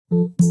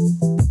From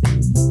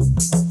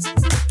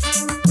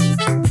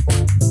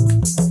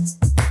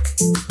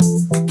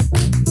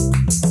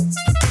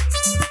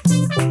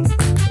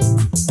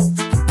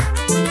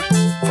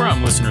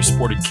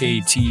listener-supported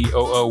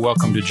KTOO,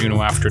 welcome to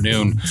Juneau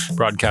Afternoon,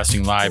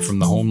 broadcasting live from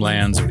the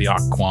homelands of the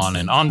Occoquan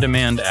and on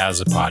demand as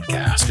a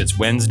podcast. It's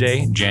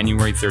Wednesday,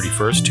 January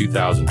 31st,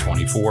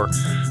 2024.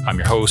 I'm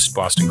your host,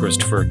 Boston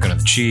Christopher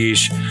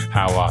Gunath-Cheesh.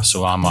 Hawa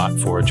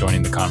Salamat for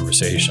joining the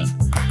conversation.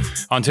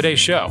 On today's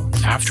show,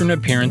 after an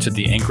appearance at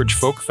the Anchorage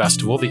Folk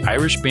Festival, the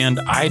Irish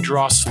band I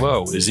Draw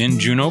Slow is in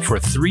Juneau for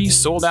 3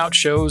 sold-out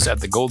shows at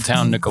the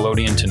Goldtown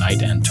Nickelodeon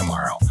tonight and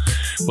tomorrow.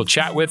 We'll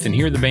chat with and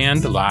hear the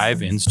band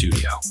live in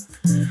studio.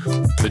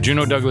 The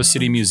Juneau Douglas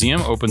City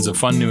Museum opens a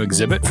fun new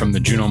exhibit from the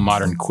Juneau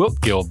Modern Quilt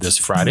Guild this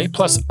Friday,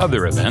 plus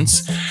other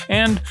events.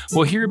 And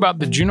we'll hear about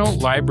the Juneau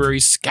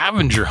Library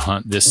scavenger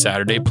hunt this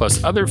Saturday,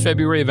 plus other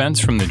February events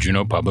from the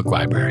Juneau Public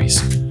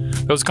Libraries.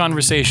 Those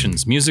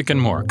conversations, music, and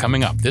more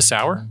coming up this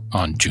hour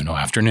on Juneau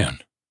Afternoon.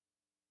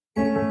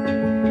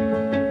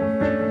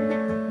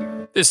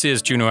 This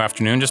is Juneau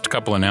Afternoon. Just a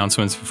couple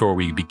announcements before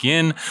we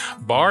begin.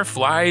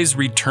 Barflies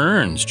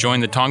returns.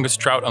 Join the Tongass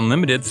Trout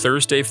Unlimited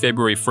Thursday,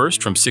 February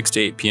 1st from 6 to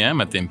 8 p.m.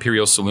 at the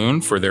Imperial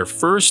Saloon for their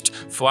first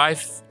fly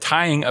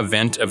tying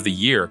event of the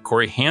year.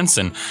 Corey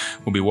Hansen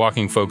will be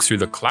walking folks through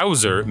the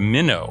Clouser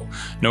Minnow.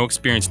 No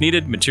experience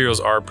needed. Materials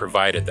are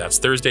provided. That's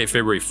Thursday,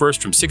 February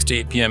 1st from 6 to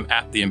 8 p.m.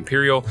 at the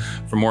Imperial.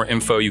 For more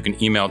info, you can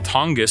email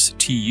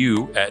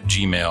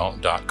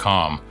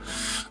tongasstu@gmail.com.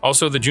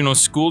 Also, the Juneau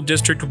School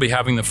District will be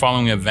having the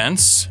following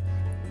events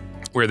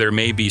where there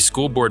may be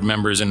school board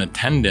members in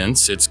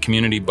attendance. It's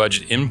community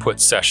budget input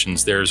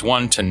sessions. There's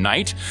one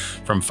tonight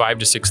from 5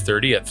 to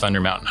 6:30 at Thunder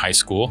Mountain High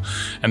School.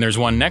 And there's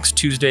one next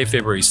Tuesday,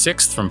 February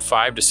 6th from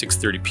 5 to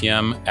 6:30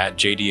 p.m. at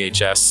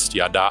JDHS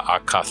Yada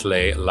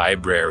Akathle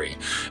Library.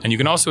 And you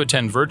can also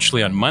attend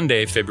virtually on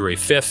Monday, February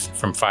 5th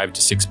from 5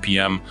 to 6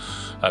 p.m.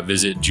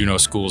 Visit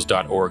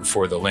junoschools.org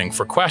for the link.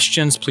 For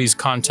questions, please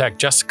contact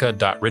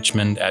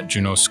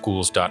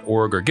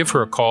jessica.richmond@junoschools.org or give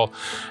her a call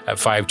at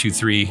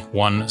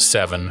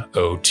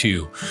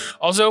 523-1702.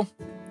 Also,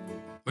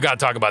 we got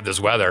to talk about this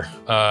weather.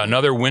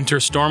 Another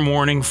winter storm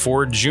warning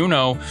for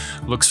Juneau.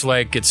 Looks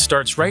like it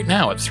starts right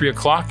now at 3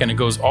 o'clock and it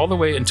goes all the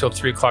way until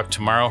 3 o'clock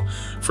tomorrow.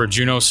 For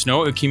Juneau,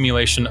 snow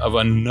accumulation of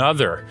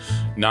another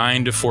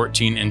 9 to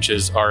 14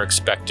 inches are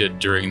expected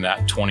during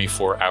that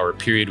 24-hour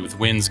period, with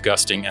winds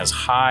gusting as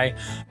high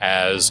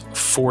as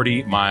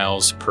 40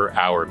 miles per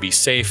hour. Be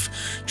safe.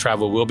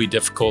 Travel will be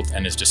difficult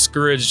and is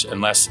discouraged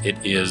unless it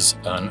is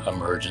an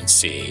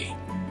emergency.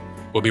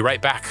 We'll be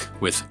right back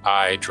with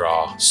I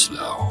Draw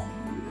Slow.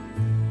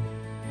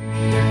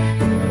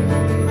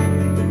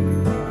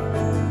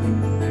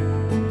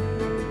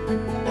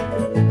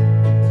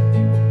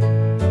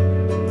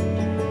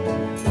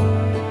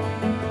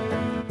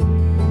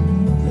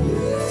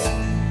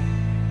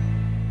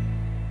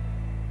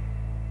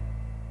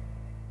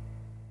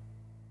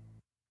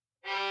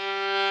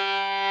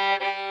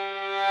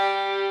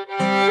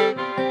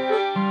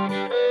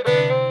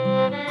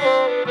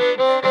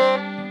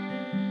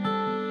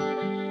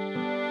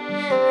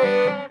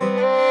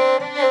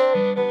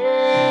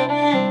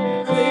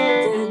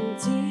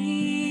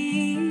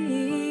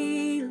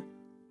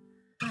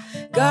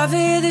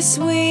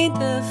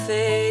 Sweinte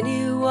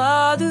féinú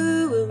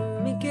adú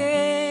mi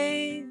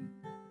géin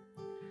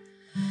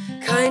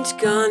Kaint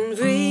gan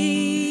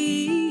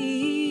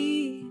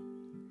bhrí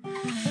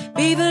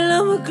Bíbal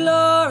am a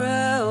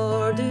glóra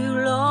or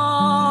dú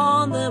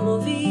lán them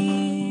o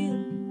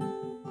bhín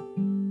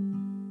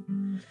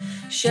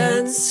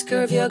Seans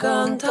gurbheag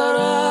an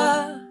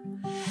tara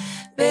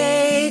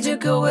Beidir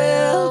go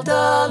bhfuil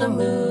dal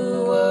amú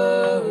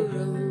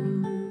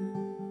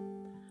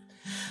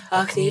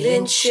Ach ní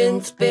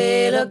linshint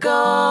béle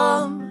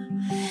gam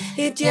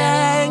I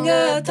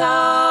djenge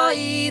ta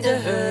I de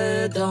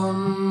hudom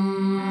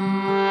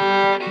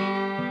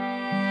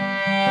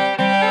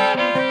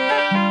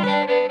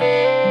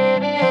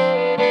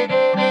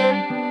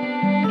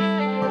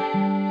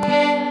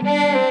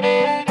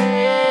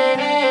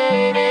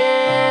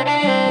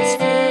It's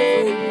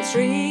fyrwyn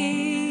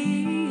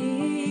three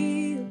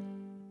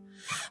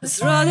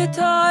It's rather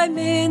time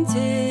in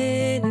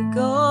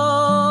Tinigoni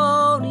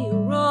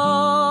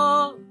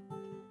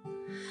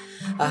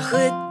A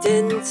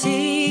chydyn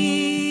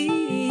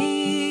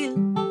tíl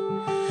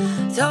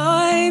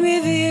Time I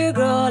fyr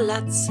gro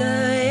latsa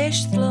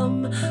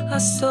eistlum a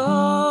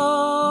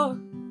stor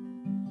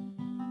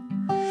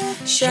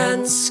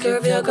Sians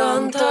gyrfio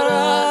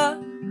gantara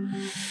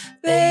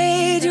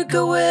Beidir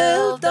go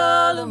bhfuil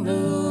dal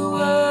amú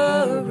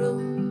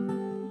arum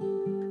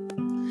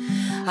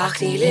Ach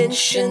ní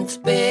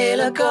linshint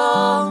béle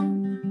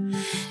gam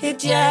I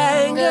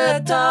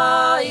djenge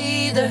da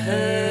I de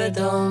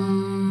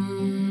hudom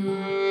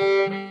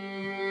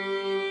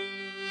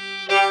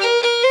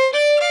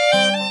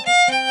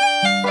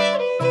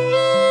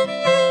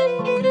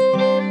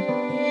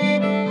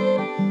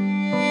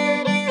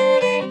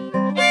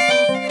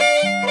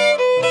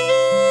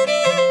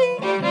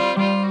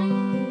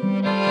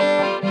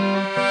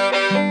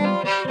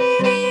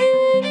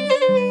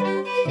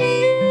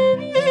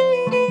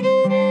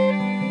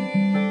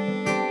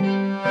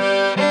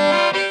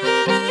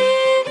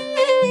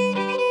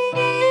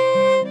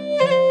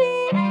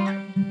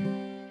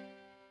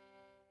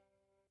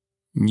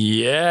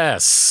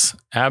Yes,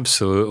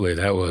 absolutely.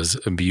 That was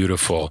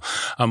beautiful.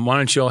 Why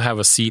don't you all have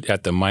a seat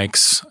at the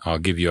mics? I'll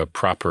give you a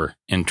proper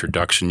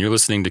introduction. You're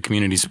listening to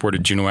Community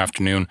Supported Juneau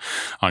Afternoon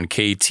on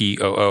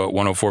KTOO at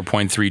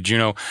 104.3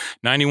 Juneau,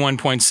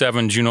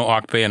 91.7 Juneau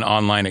Ocbay, and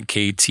online at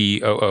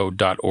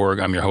ktoo.org.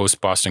 I'm your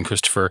host, Boston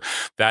Christopher.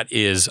 That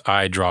is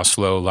I Draw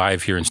Slow,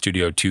 live here in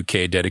Studio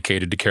 2K,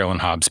 dedicated to Carolyn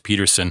Hobbs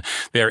Peterson.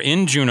 They're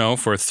in Juneau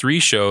for 3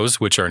 shows,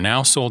 which are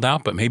now sold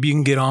out, but maybe you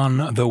can get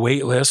on the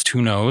wait list.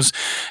 Who knows?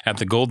 At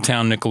the Goldtown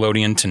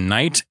Nickelodeon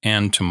tonight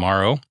and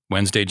tomorrow,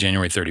 Wednesday,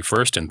 January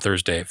 31st, and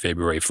Thursday,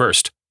 February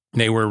 1st.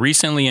 They were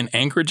recently in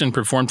Anchorage and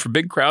performed for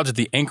big crowds at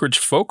the Anchorage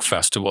Folk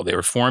Festival. They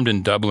were formed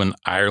in Dublin,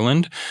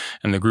 Ireland,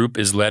 and the group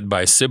is led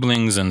by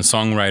siblings and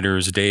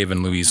songwriters Dave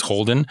and Louise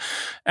Holden.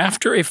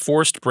 After a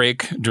forced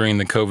break during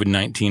the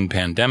COVID-19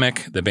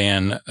 pandemic, the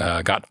band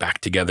got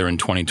back together in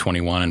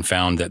 2021 and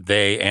found that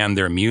they and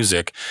their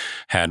music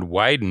had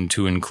widened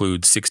to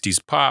include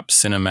 60s pop,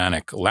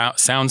 cinematic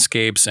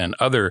soundscapes, and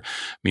other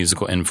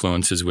musical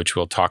influences, which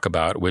we'll talk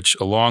about, which,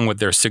 along with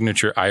their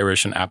signature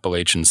Irish and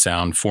Appalachian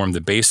sound, formed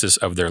the basis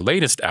of their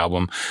latest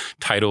album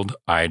titled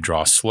I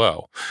Draw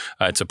Slow.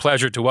 It's a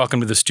pleasure to welcome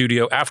to the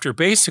studio, after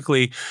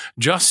basically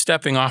just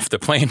stepping off the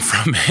plane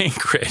from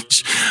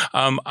Anchorage,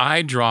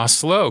 I Draw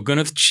Slow.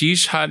 Gunath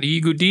Chish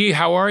Hadigudi,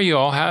 how are you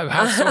all?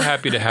 I'm so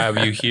happy to have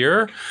you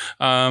here.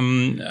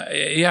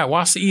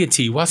 What's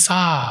Iati? What's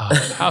up?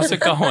 How's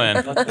it going?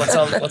 What's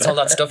all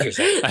that stuff you're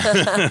saying?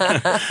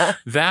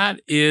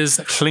 That is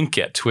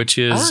Tlingit, which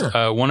is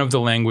one of the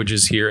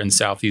languages here in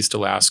Southeast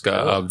Alaska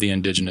of the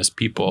indigenous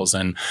peoples,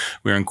 and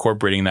we're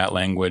incorporating that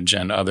language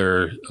and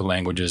other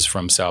languages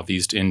from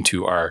Southeast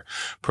into our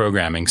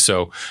programming.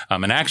 So,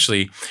 and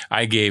actually,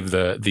 I gave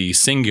the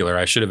singular.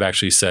 I should have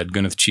actually said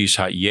Gunath Chish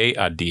Ha Ye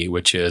Adi,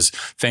 which is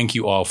thank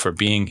you all for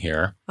being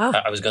here.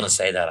 I was going to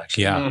say that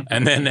actually. Yeah,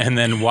 and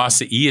then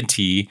Wasa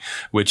Iati,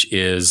 which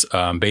is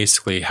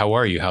basically how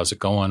are you? How's it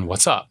going?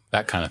 What's up?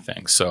 That kind of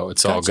thing. So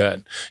it's all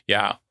good.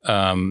 Yeah.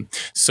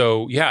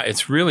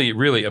 It's really,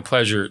 really a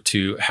pleasure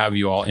to have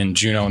you all in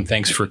Juneau, and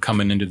thanks for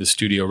coming into the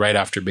studio right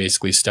after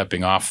basically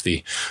stepping off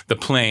the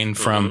plane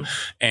from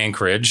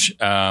Anchorage.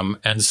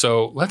 And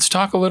so let's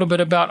talk a little bit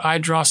about I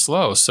Draw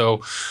Slow.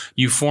 So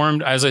you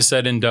formed, as I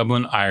said, in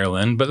Dublin,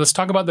 Ireland, but let's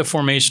talk about the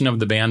formation of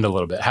the band a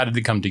little bit. How did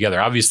it come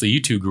together? Obviously,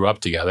 you two grew up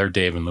together,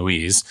 Dave and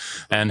Louise,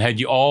 and had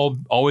you all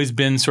always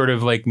been sort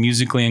of like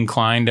musically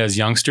inclined as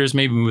youngsters?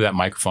 Maybe move that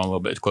microphone a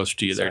little bit closer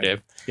to you there,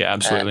 Dave. Yeah,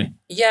 absolutely.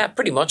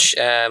 Pretty much.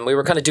 We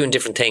were kind of doing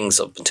different things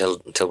up until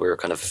we were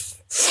kind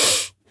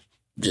of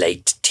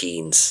late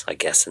teens, I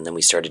guess, and then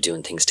we started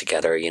doing things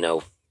together,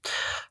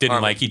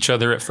 Didn't like each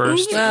other at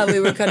first? Well, we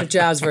were kind of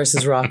jazz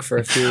versus rock for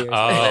a few years.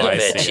 A little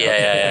bit, see.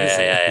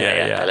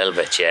 yeah. A little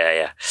bit,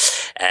 yeah.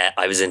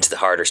 I was into the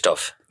harder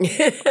stuff. I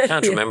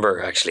can't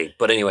remember, actually.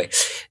 But anyway,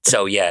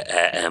 so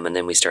and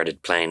then we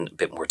started playing a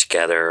bit more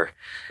together,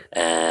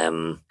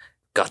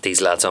 got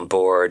these lads on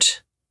board.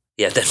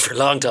 Yeah, then for a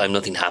long time,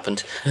 nothing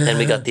happened. Then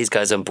we got these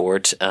guys on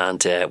board,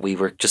 and we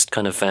were just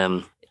kind of...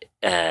 sorry,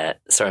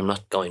 I'm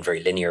not going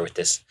very linear with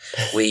this.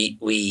 We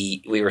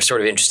were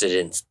sort of interested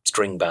in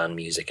string band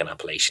music and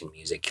Appalachian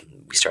music,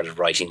 and we started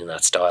writing in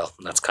that style,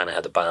 and that's kind of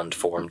how the band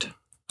formed.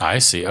 I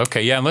see.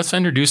 Okay, yeah. Let's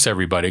introduce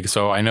everybody.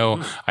 So I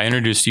know I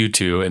introduced you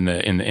two in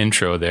the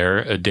intro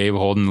there, Dave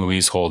Holden,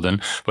 Louise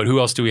Holden. But who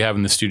else do we have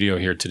in the studio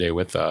here today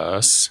with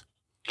us?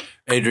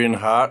 Adrian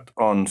Hart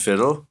on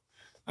fiddle.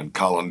 And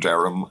Colin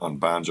Derham on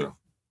banjo.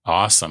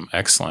 Awesome.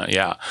 Excellent.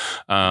 Yeah.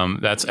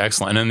 That's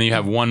excellent. And then you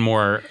have one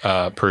more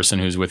person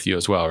who's with you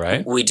as well,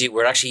 right? We do.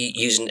 We're actually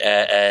using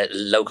a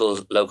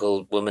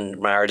local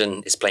woman,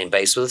 Marden, is playing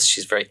bass with us.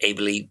 She's very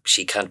ably.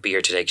 She can't be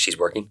here today because she's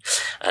working.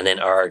 And then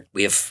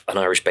we have an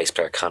Irish bass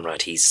player,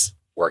 Conrad. He's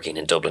working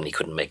in Dublin. He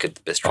couldn't make it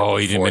this trip. Oh,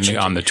 he didn't be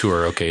on the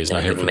tour. Okay, he's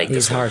not here for that.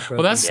 He's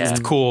heartbroken. Well, that's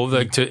cool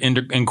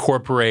to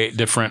incorporate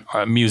different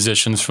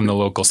musicians from the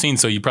local scene.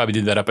 So you probably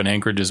did that up in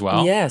Anchorage as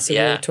well? Yeah, so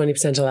we're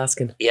 20%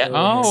 Alaskan. Yeah. Oh,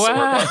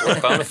 wow. So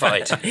we're bona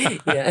fide.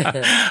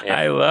 Yeah.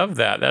 I love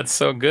that. That's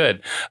so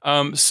good.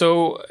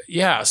 So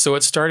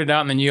it started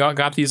out, and then you all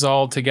got these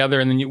all together.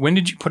 And then when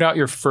did you put out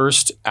your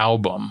first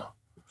album?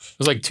 It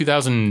was like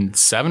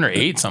 2007 or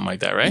 8, something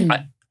like that,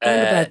 right?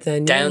 About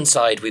then,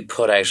 Downside we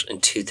put out in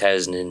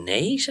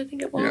 2008, I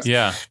think it was.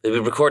 Yeah. We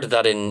recorded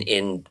that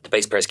in the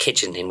bass player's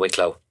kitchen in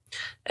Wicklow.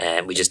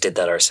 And we just did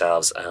that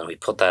ourselves, and we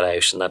put that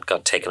out, and that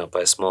got taken up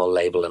by a small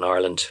label in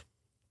Ireland.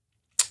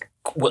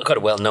 Quite a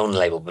well-known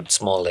label, but a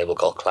small label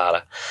called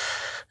Clara.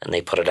 And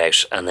they put it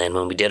out. And then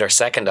when we did our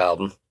second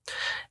album,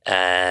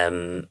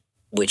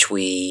 which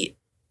we...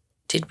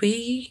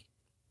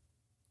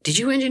 Did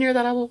you engineer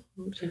that album?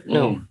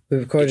 No. We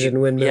recorded it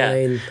in Windmill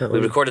Lane. We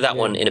recorded that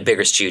one in a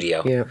bigger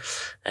studio. Yeah.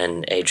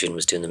 And Adrian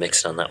was doing the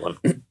mixing on that one.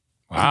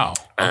 Wow.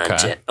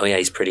 Okay. And,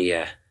 he's pretty...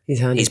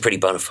 He's handy. He's pretty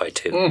bona fide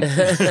too.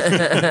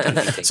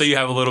 So you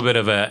have a little bit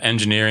of an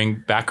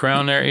engineering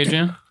background there,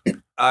 Adrian?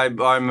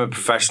 I'm a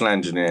professional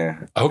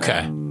engineer.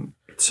 Okay.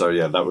 So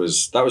yeah, that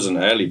was an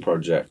early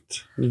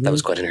project. That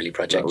was quite an early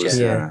project. That was,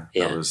 yeah.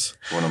 That was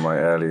one of my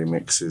early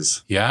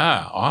mixes.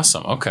 Yeah,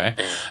 awesome. Okay.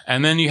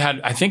 And then you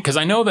had, I think, because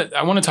I know that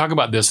I want to talk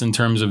about this in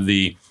terms of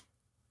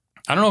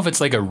I don't know if it's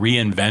like a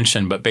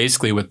reinvention, but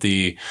basically with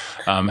the,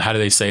 how do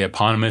they say,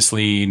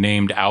 eponymously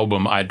named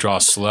album, I Draw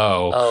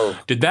Slow. Oh.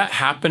 Did that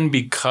happen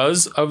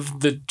because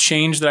of the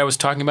change that I was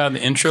talking about in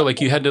the intro?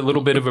 Like you had a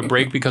little bit of a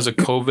break because of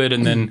COVID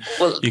and then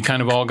you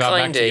kind of all got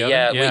back together?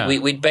 Yeah.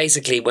 We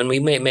basically, when we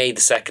made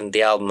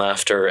the album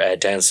after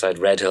Downside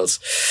Red Hills,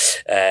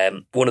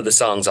 one of the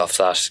songs off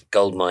that,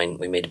 Goldmine,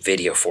 we made a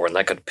video for, and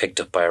that got picked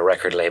up by a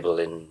record label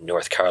in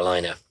North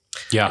Carolina.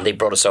 Yeah. And they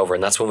brought us over,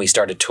 and that's when we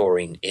started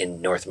touring in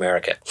North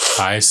America.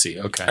 I see.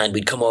 Okay. And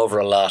we'd come over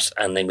a lot,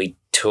 and then we'd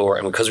tour.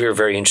 And because we were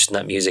very interested in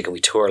that music, and we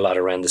tour a lot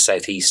around the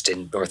Southeast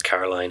in North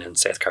Carolina and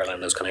South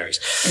Carolina, those kind of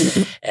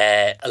areas.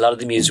 A lot of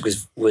the music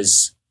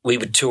was we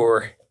would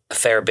tour a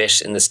fair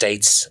bit in the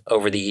States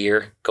over the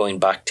year, going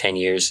back 10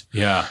 years.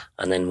 Yeah.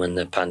 And then when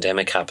the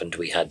pandemic happened,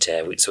 we had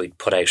so we'd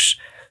put out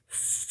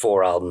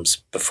 4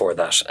 albums before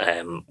that.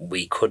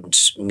 We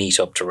couldn't meet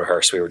up to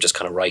rehearse. We were just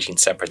kind of writing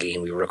separately,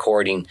 and we were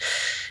recording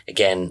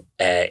again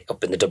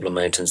up in the Dublin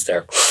Mountains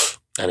there.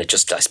 And it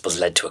just, I suppose,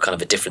 led to a kind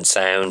of a different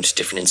sound,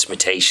 different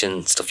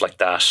instrumentation, stuff like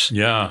that.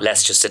 Yeah.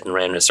 Less just sitting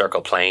around in a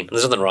circle playing. And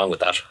there's nothing wrong with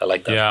that. I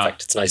like that. Yeah. In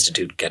fact, it's nice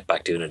to get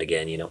back doing it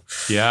again, you know.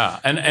 Yeah.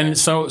 And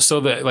so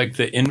the like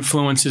the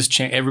influences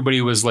change.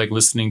 Everybody was like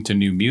listening to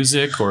new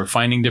music or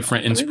finding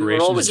different inspirations. We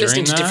were always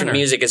listening to different or?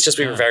 music. It's just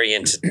we were very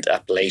into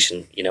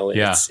Appalachian, you know.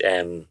 It's,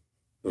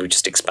 we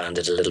just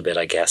expanded a little bit,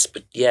 I guess.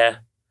 But yeah.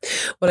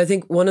 Well, I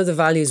think one of the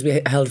values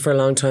we held for a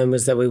long time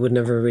was that we would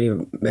never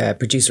really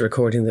produce a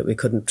recording that we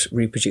couldn't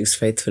reproduce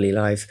faithfully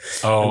live.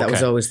 Oh, and that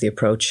was always the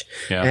approach.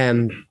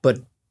 Yeah. But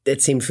it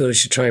seemed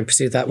foolish to try and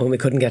pursue that when we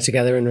couldn't get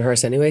together and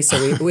rehearse anyway.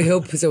 So we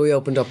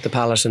opened up the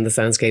palette and the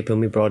soundscape, and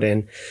we brought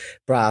in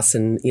brass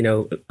and, you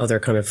know, other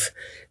kind of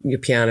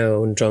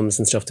piano and drums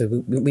and stuff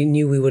that we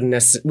knew we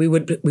wouldn't we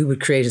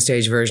would create a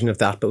stage version of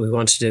that, but we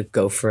wanted to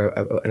go for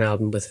an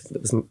album that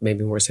was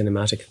maybe more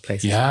cinematic in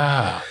places.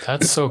 Yeah,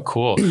 that's so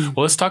cool. Well,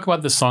 let's talk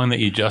about the song that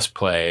you just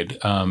played.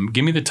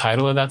 Give me the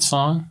title of that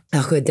song.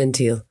 Achud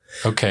Dentil.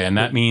 Okay, and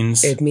that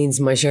means? It means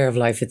my share of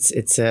life.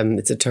 It's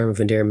a term of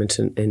endearment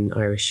in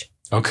Irish.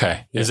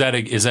 Okay. Yeah.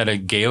 Is that a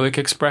Gaelic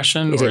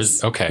expression? It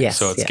is. Okay. Yes,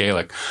 so it's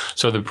Gaelic.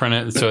 So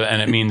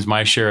and it means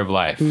my share of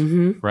life.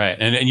 Mm-hmm. Right.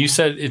 And you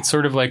said it's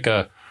sort of like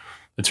a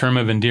term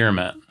of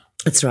endearment.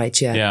 That's right.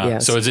 Yeah. Yeah.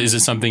 So is it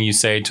something you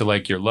say to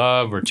like your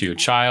love or to your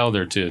child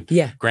or to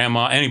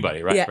grandma,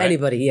 anybody, right? Yeah. Right?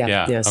 Anybody.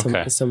 Yeah. Yeah.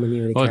 Someone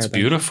you really care about. Well, it's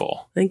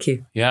beautiful. Thank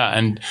you. Yeah.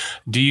 And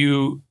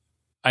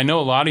I know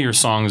a lot of your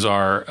songs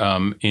are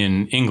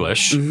in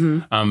English.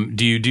 Mm-hmm.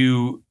 Do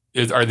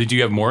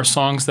you have more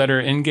songs that are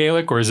in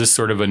Gaelic, or is this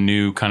sort of a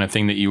new kind of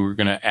thing that you were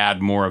going to add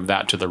more of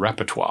that to the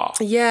repertoire?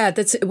 Yeah,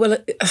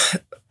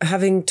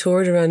 having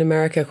toured around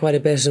America quite a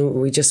bit, and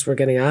we just were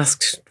getting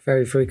asked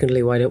very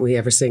frequently, why don't we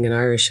ever sing in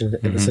Irish? And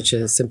it was such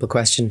a simple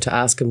question to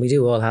ask, and we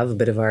do all have a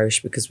bit of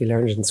Irish because we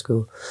learned it in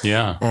school.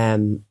 Yeah.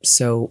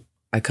 So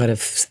I kind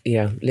of,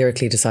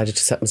 lyrically decided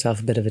to set myself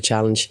a bit of a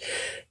challenge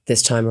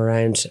this time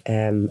around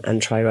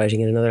and try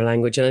writing in another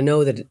language. And I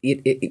know that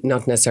it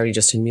not necessarily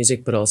just in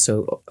music, but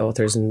also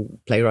authors and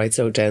playwrights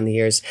down the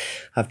years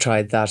have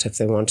tried that. If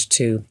they want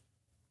to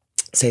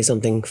say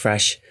something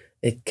fresh,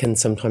 it can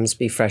sometimes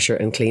be fresher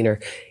and cleaner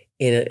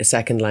in a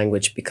second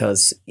language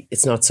because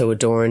it's not so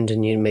adorned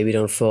and you maybe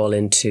don't fall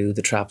into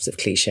the traps of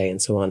cliche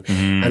and so on.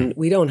 Mm. And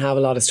we don't have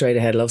a lot of straight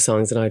ahead love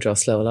songs in I Draw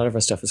Slow. A lot of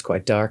our stuff is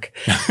quite dark.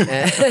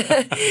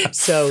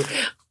 So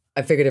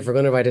I figured if we're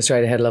going to write a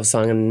straight ahead love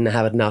song and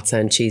have it not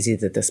sound cheesy,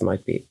 that this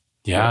might be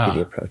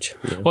the approach.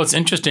 Yeah. Well, it's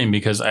interesting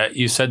because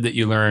you said that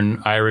you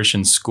learn Irish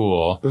in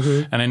school.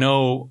 Mm-hmm. And I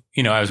know,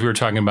 as we were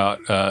talking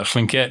about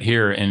Tlingit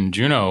here in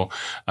Juneau,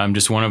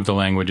 just one of the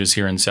languages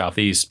here in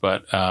Southeast,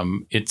 but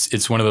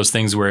it's one of those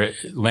things where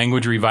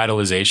language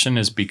revitalization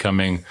is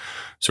becoming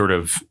sort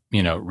of,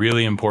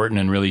 really important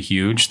and really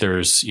huge.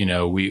 There's,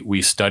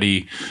 we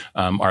study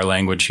our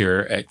language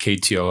here at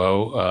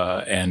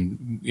KTOO,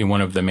 and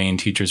one of the main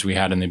teachers we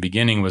had in the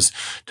beginning was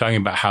talking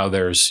about how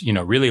there's,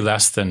 really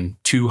less than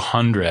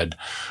 200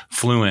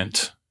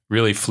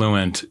 really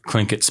fluent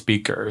Tlingit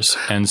speakers.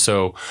 And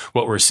so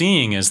what we're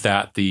seeing is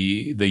that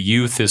the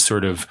youth is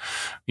sort of,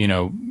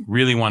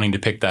 really wanting to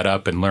pick that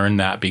up and learn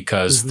that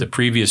because the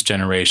previous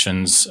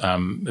generations,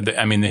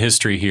 the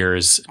history here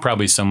is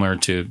probably similar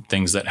to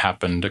things that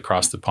happened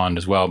across the pond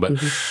as well.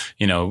 But,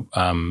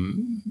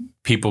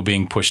 people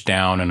being pushed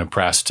down and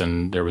oppressed,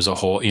 and there was a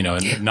whole,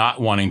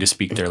 not wanting to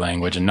speak their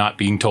language and not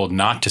being told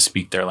not to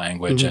speak their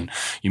language and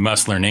you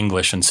must learn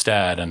English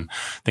instead and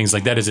things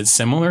like that. Is it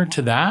similar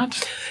to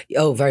that?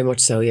 Oh, very much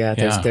so. Yeah.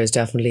 There's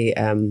definitely,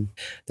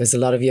 there's a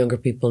lot of younger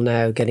people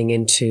now getting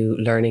into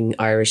learning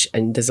Irish,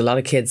 and there's a lot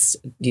of kids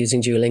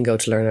using Duolingo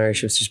to learn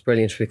Irish, which is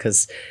brilliant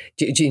because,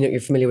 you're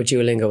familiar with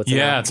Duolingo?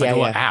 It's like a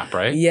little app,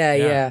 right?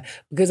 Yeah.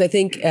 Because I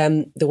think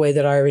the way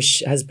that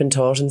Irish has been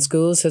taught in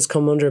schools has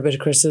come under a bit of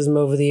criticism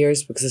over the years.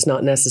 years because it's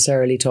not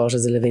necessarily taught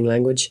as a living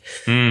language.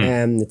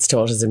 It's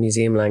taught as a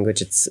museum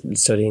language. It's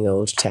studying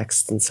old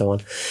texts and so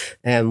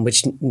on,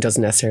 which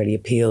doesn't necessarily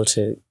appeal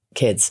to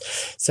kids.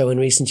 So in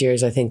recent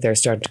years, I think they're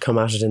starting to come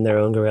at it in their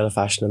own guerrilla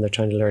fashion, and they're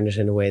trying to learn it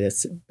in a way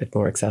that's a bit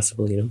more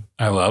accessible, you know.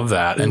 I love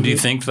that. And do you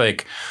think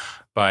like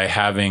by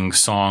having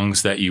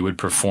songs that you would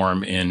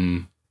perform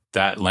in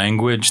that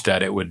language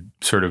that it would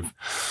sort of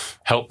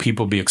help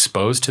people be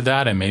exposed to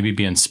that and maybe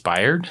be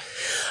inspired?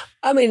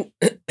 I mean,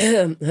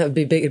 that'd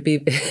be big. It'd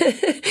be.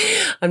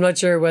 I'm not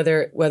sure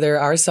whether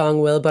our song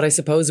will, but I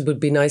suppose it would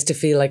be nice to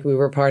feel like we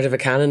were part of a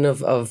canon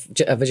of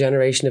a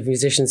generation of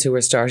musicians who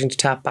were starting to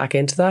tap back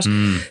into that.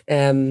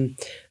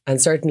 And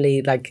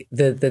certainly, like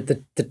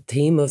the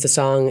theme of the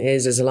song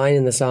is, there's a line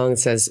in the song that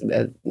says,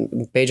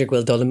 "Beidir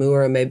will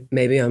Dulamur," and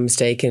maybe I'm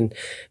mistaken.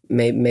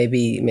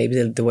 Maybe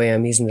the way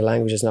I'm using the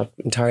language is not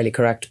entirely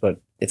correct, but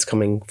it's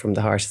coming from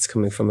the heart. It's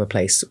coming from a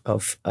place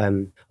of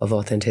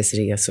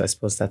authenticity. So I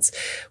suppose that's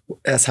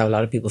how a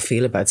lot of people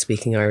feel about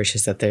speaking Irish,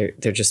 is that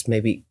they're just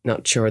maybe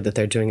not sure that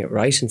they're doing it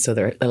right, and so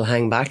they'll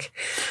hang back.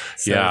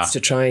 So it's to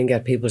try and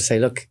get people to say,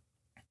 look,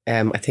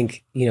 I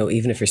think, you know,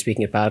 even if you're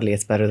speaking it badly,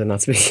 it's better than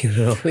not speaking it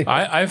at all.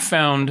 I've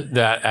found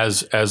that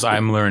as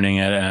I'm learning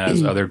it and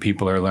as other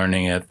people are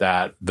learning it,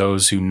 that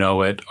those who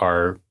know it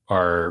are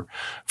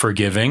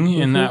forgiving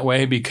in that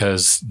way,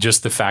 because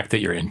just the fact that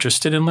you're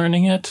interested in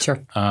learning it,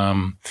 sure,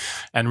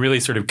 and really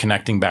sort of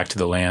connecting back to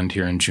the land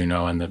here in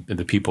Juneau and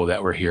the people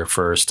that were here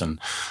first, and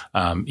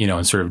you know,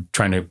 and sort of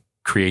trying to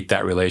create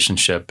that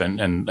relationship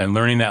and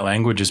learning that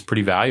language is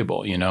pretty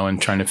valuable, you know,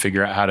 and trying to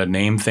figure out how to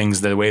name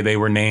things the way they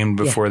were named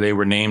before they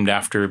were named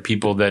after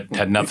people that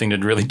had nothing to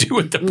really do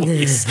with the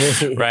place,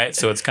 right?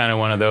 So it's kind of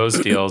one of those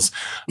deals.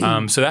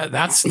 So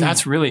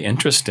that's really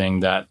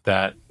interesting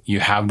that you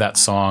have that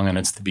song and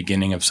it's the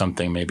beginning of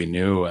something maybe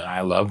new. And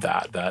I love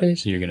that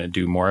you're going to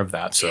do more of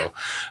that. So,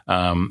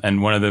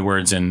 and one of the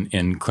words in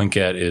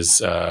Tlingit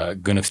is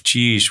Gunath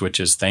Cheesh, which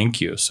is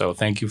thank you. So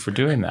thank you for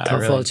doing that.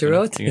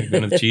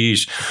 Gunath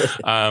Cheesh.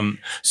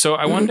 So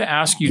I wanted to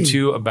ask you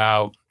too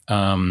about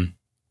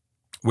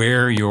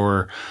where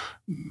your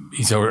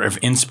sort of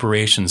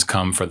inspirations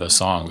come for the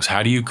songs.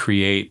 How do you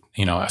create,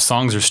 you know,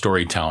 songs are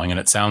storytelling, and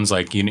it sounds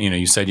like, you know,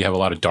 you said you have a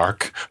lot of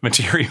dark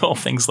material,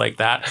 things like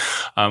that.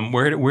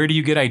 Where do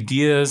you get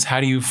ideas? How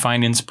do you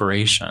find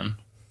inspiration?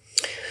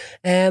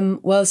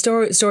 Well,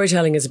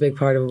 storytelling is a big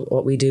part of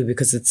what we do,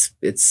 because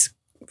it's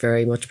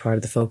very much part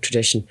of the folk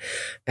tradition.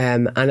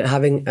 And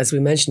having, as we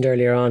mentioned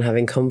earlier on,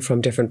 having come from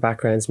different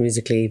backgrounds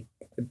musically,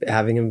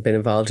 having been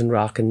involved in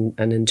rock and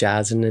in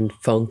jazz and in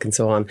funk and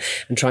so on,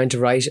 and trying to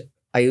write,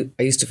 I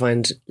used to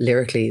find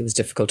lyrically it was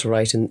difficult to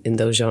write in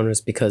those genres,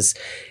 because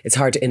it's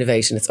hard to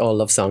innovate and it's all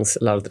love songs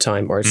a lot of the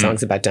time, or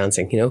songs about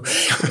dancing, you know,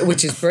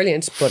 which is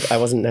brilliant, but I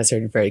wasn't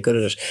necessarily very good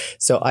at it.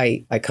 So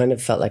I kind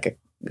of felt like I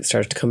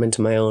started to come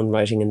into my own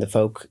writing in the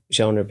folk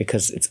genre,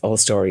 because it's all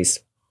stories.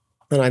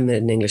 And I'm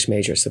an English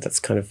major, so that's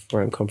kind of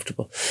where I'm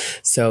comfortable.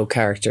 So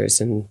characters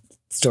and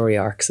story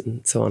arcs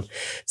and so on.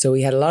 So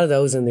we had a lot of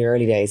those in the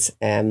early days.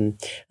 And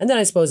then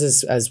I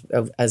suppose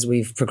as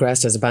we've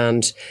progressed as a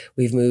band,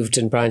 we've moved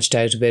and branched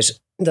out a bit.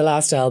 The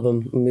last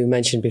album, we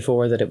mentioned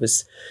before that it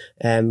was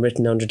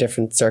written under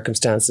different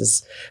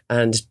circumstances,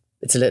 and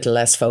it's a little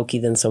less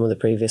folky than some of the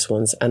previous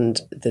ones. And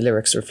the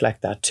lyrics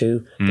reflect that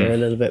too. They're a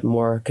little bit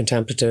more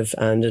contemplative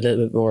and a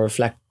little bit more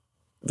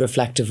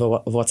reflective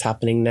of what's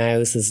happening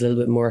now. So there's a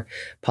little bit more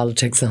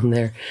politics on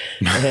there.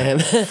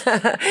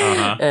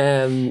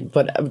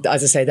 But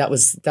as I say, that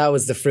was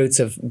the fruits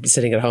of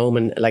sitting at home,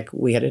 and like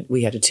we had a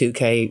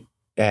 2K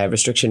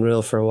restriction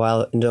rule for a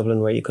while in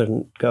Dublin, where you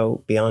couldn't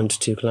go beyond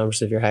 2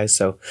 kilometres of your house.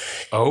 So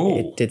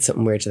it did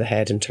something weird to the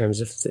head in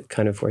terms of the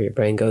kind of where your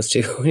brain goes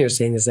to when you're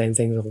seeing the same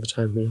things all the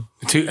time. You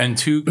know?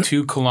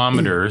 2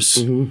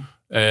 kilometres.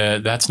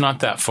 That's not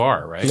that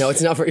far, right? No,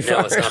 it's not very far.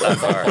 No, it's not that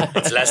far.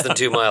 It's less than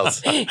 2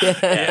 miles.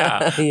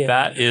 Yeah.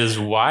 That is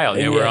wild.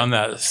 Yeah, we're on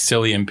that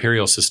silly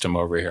imperial system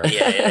over here.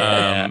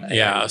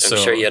 I'm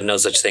sure you had no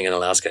such thing in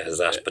Alaska as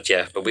that,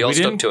 but we all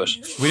stuck to it.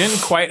 We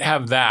didn't quite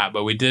have that,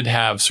 but we did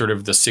have sort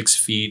of the 6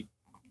 feet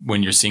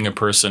when you're seeing a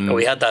person. Oh,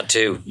 we had that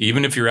too.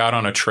 Even if you're out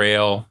on a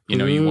trail, you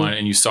know,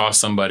 you saw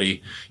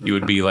somebody, you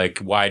would be like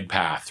wide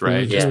path,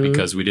 right? Just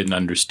because we didn't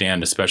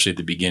understand, especially at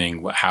the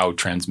beginning, how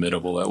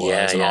transmittable it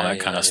was and all that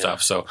kind of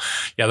stuff. So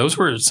those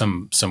were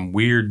some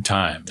weird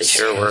times. They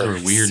sure were.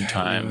 Those were weird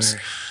times.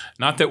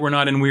 Not that we're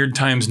not in weird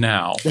times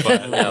now,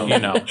 but you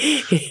know.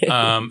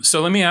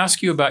 So let me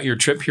ask you about your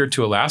trip here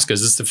to Alaska.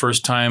 Is this the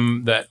first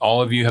time that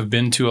all of you have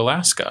been to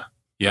Alaska?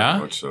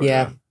 Yeah? So,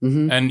 yeah.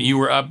 Mm-hmm. And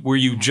you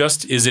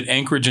is it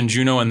Anchorage and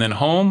Juneau and then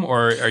home,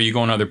 or are you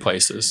going other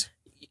places?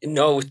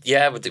 No,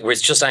 but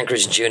it's just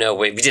Anchorage and Juneau.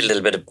 We did a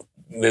little bit of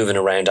moving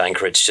around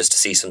Anchorage just to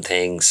see some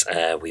things.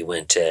 We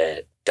went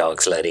to dog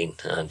sledding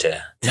and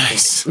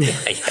nice.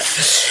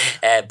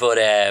 but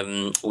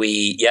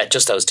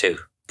just those two.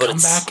 Come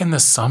back in the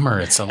summer.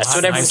 It's a lot what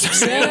everyone nicer. keeps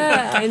saying.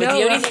 Yeah, I know. But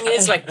the only thing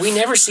is, like, we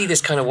never see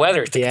this kind of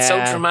weather. It's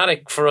so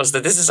dramatic for us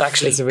that this is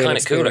actually It's a real kind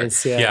of cooler.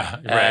 experience, yeah.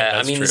 Yeah, right.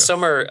 I mean, true. the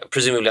summer,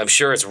 presumably, I'm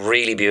sure it's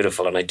really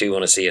beautiful and I do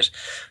want to see it.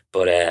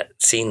 But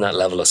seeing that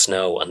level of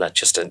snow and that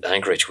just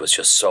Anchorage was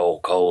just so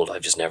cold.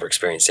 I've just never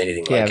experienced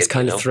anything like it. Yeah, it's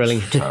kind of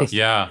thrilling.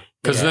 Yeah.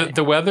 Because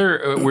the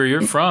weather where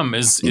you're from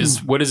is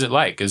what is it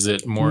like? Is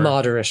it more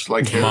Moderate. It's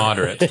like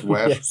moderate?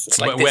 wet. Yes.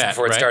 It's like But this wet,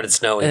 before it right? started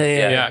snowing.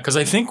 Yeah, because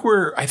I think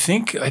I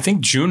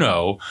think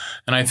Juneau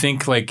and I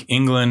think like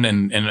England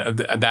and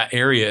that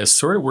area is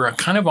sort of, we're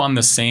kind of on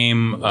the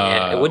same.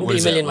 It wouldn't what be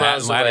is a million it,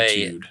 miles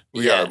latitude.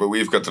 We are, but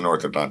we've got the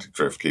North Atlantic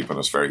drift keeping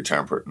us very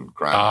temperate and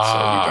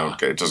grand,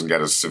 so it doesn't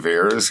get as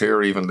severe as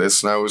here. Even this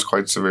snow is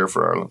quite severe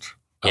for Ireland.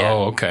 Yeah.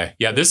 Oh, okay.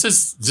 Yeah, this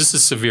is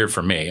severe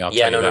for me. I'll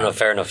Yeah, tell you that. no,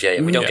 fair enough. Yeah,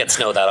 we don't get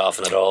snow that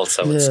often at all,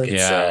 so it's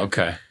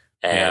Okay.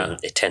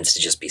 it tends to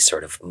just be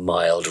sort of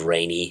mild,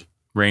 rainy.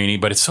 Rainy,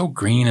 but it's so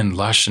green and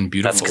lush and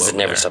beautiful. That's because it over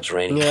never there. stops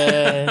raining.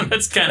 Yeah.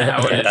 That's kind of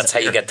how it is. That's how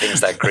you get things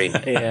that green.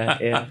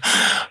 Yeah.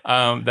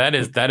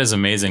 That is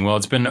amazing. Well,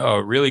 it's been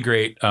a really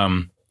great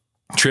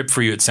trip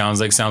for you. It sounds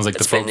like the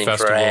It's folk been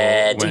festival.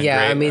 incredible. Went Yeah,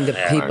 great. I mean, the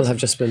people have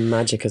just been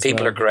magic as well.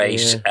 People are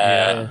great.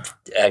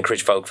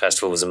 Anchorage Folk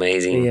Festival was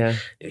amazing. Yeah.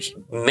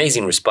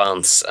 Amazing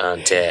response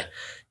and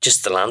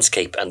just the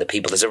landscape and the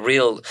people. There's a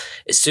real,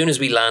 as soon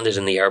as we landed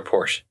in the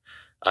airport,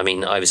 I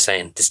mean, I was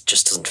saying, this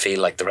just doesn't feel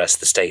like the rest of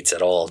the States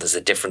at all. There's a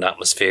different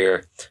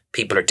atmosphere.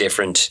 People are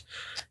different.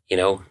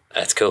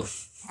 It's cool.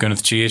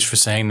 Gwyneth Cheese for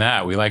saying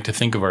that. We like to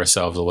think of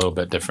ourselves a little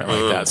bit different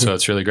like that. So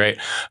it's really great.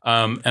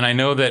 And I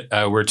know that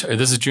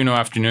this is Juneau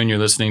Afternoon you're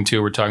listening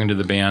to. We're talking to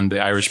the band,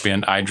 the Irish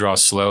band I Draw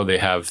Slow. They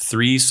have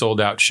 3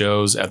 sold out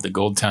shows at the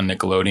Goldtown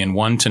Nickelodeon,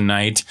 1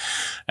 tonight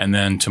and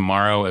then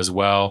tomorrow as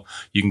well.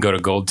 You can go to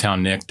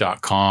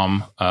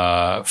goldtownnick.com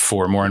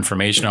for more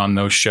information on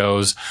those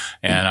shows.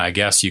 And I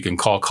guess you can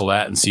call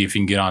Colette and see if you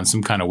can get on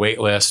some kind of wait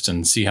list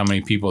and see how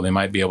many people they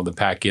might be able to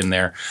pack in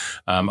there.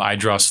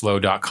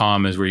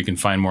 idrawslow.com is where you can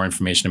find more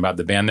information about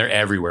the band. They're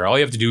everywhere. All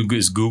you have to do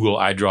is Google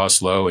I Draw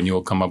Slow and you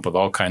will come up with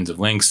all kinds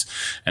of links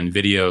and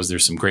videos.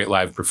 There's some great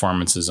live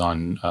performances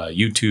on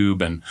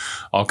YouTube and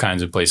all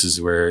kinds of places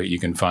where you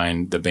can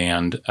find the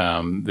band.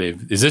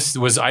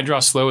 Was I Draw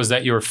Slow, is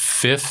that your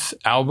 5th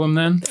album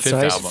then? Fifth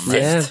right. album,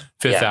 right? Yeah.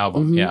 Fifth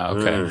album. Mm-hmm. Yeah.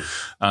 Okay.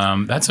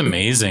 That's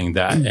amazing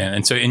that.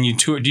 And so, and you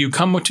tour, do you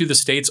come to the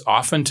States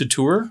often to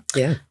tour?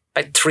 Yeah.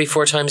 Like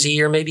 3-4 times a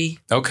year, maybe.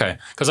 Okay.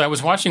 Because I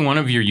was watching one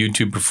of your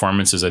YouTube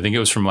performances. I think it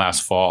was from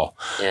last fall.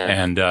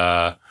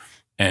 Yeah.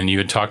 And you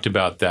had talked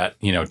about that,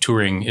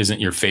 touring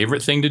isn't your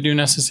favorite thing to do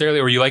necessarily,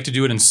 or you like to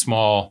do it in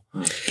small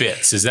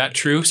bits. Is that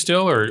true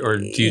still? Or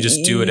do you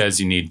just do it as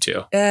you need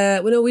to?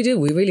 Well, no, we do.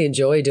 We really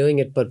enjoy doing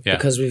it, but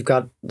because we've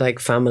got like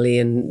family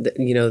and,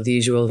 the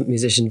usual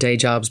musician day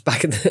jobs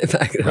back at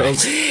home,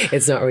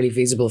 it's not really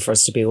feasible for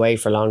us to be away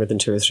for longer than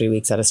 2 or 3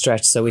 weeks at a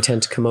stretch. So we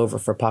tend to come over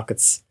for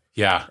pockets.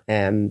 Yeah.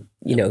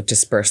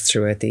 Dispersed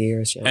throughout the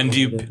years. And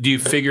do you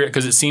figure it?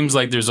 Because it seems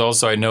like there's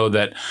also, I know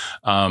that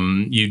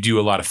you do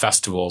a lot of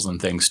festivals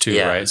and things too,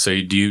 right?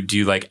 So do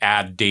you like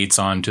add dates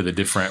on to the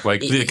different,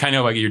 like kind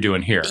of like you're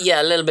doing here?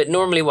 Yeah, a little bit.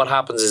 Normally what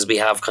happens is we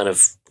have kind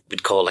of,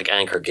 we'd call like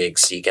anchor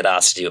gigs. So you get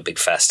asked to do a big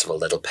festival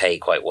that'll pay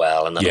quite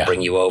well and that'll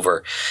bring you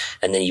over.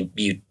 And then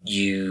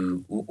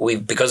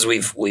because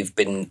we've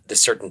been the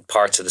certain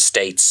parts of the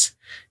States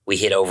we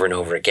hit over and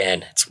over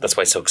again. That's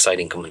why it's so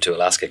exciting coming to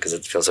Alaska, because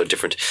it feels so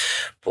different.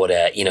 But,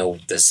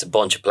 there's a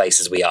bunch of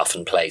places we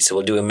often play. So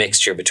we'll do a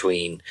mixture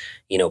between,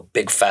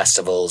 big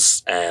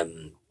festivals,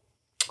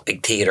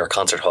 big theatre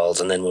concert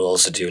halls, and then we'll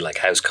also do like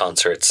house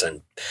concerts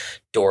and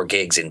door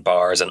gigs in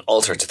bars and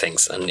all sorts of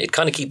things. And it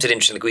kind of keeps it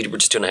interesting. Like we were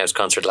just doing a house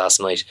concert last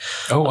night.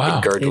 Oh, wow.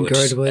 In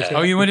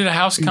Girdwood. You went to a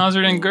house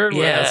concert in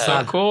Girdwood. Yeah. That's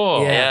so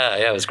cool.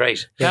 Yeah, it was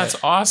great. That's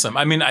awesome.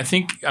 I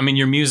mean,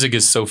 your music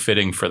is so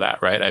fitting for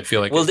that, right? I feel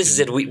like. Well, this is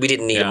it. We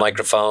didn't need a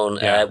microphone.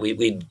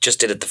 We just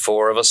did it, the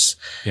 4 of us.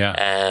 Yeah.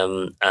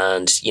 And,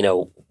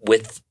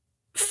 with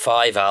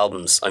 5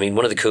 albums, I mean,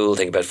 one of the cool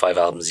things about 5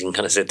 albums, you can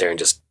kind of sit there and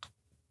just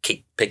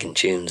keep picking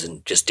tunes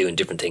and just doing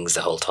different things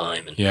the whole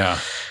time and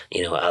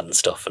adding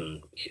stuff,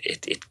 and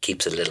it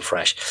keeps it a little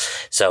fresh.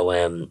 So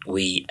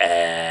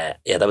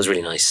that was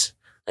really nice.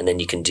 And then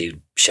you can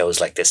do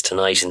shows like this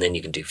tonight, and then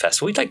you can do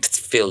festivals. We'd like to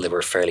feel that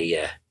we're fairly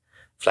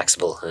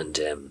flexible and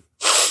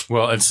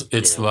well,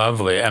 it's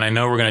lovely. And I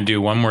know we're going to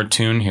do one more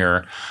tune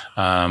here.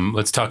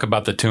 Let's talk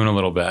about the tune a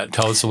little bit.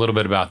 Tell us a little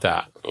bit about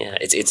that. Yeah,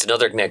 it's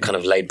another kind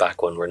of laid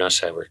back one. We're not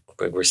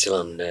we're still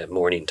on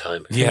morning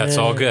time. Yeah, it's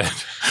all good.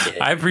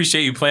 I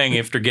appreciate you playing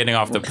after getting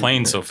off the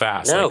plane so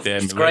fast. No, like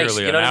it's great.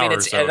 Literally You know what I mean?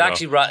 it's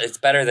It's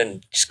better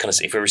than just kind of,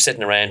 if we were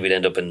sitting around, we'd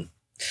end up in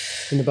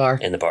In the bar.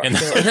 In the bar.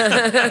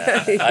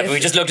 Yeah. We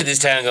just looked at this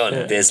town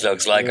going, this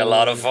looks like a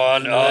lot of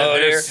fun. Oh,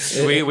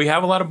 dear. We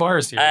have a lot of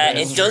bars here.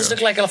 It does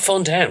look like a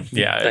fun town.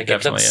 Yeah, it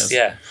definitely is.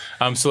 Yeah.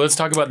 So let's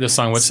talk about this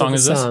song. What song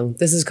is this?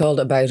 This is called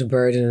About a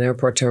Bird in an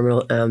Airport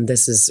Terminal.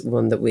 This is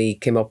one that we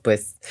came up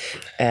with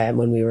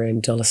when we were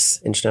in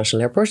Dulles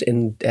International Airport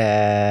in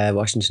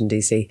Washington,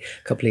 D.C.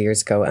 a couple of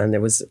years ago. And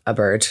there was a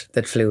bird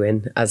that flew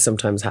in, as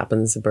sometimes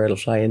happens. A bird will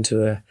fly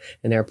into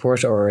an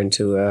airport or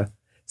into a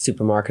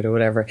supermarket or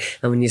whatever.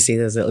 And when you see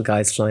those little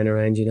guys flying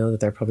around, you know that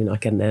they're probably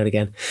not getting out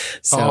again.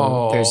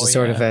 So there's a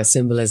sort of a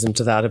symbolism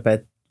to that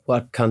about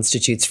what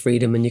constitutes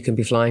freedom. And you can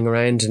be flying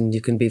around and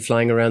you can be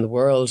flying around the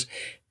world,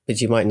 but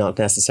you might not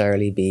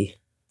necessarily be,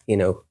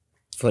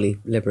 fully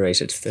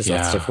liberated. There's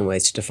lots of different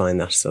ways to define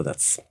that. So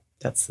that's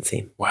the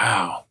theme.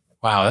 Wow,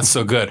 that's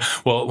so good.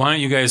 Well, why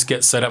don't you guys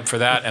get set up for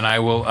that? And I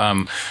will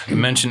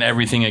mention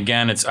everything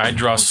again. It's I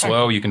Draw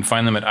Slow. You can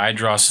find them at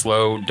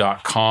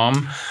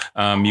idrawslow.com.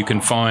 You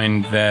can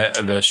find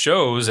the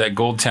shows at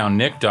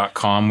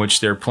goldtownnick.com, which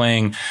they're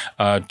playing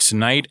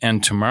tonight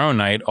and tomorrow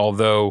night,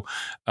 although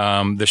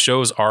the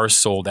shows are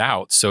sold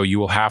out. So you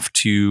will have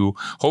to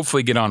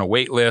hopefully get on a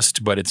wait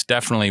list, but it's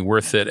definitely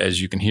worth it, as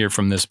you can hear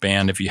from this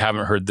band. If you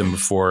haven't heard them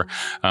before,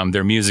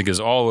 their music is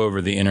all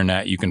over the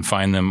internet. You can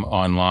find them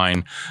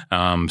online,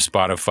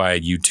 Spotify,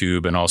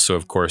 YouTube, and also,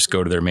 of course,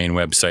 go to their main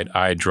website,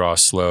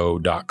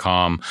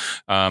 idrawslow.com.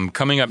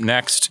 Coming up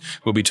next,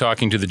 we'll be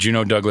talking to the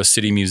Juneau Douglas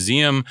City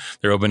Museum.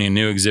 They're opening a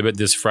new exhibit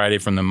this Friday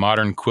from the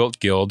Modern Quilt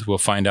Guild. We'll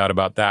find out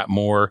about that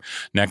more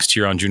next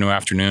year on Juneau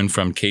Afternoon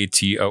from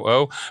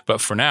KTOO.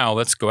 But for now,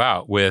 let's go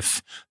out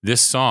with this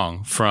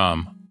song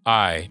from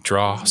I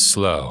Draw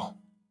Slow.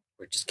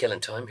 We're just killing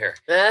time here.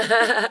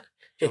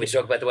 Can we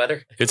talk about the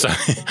weather? It's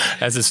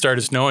as it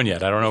started snowing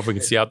yet. I don't know if we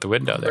can see out the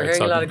window there. We're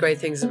hearing a lot of great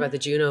things about the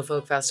Juneau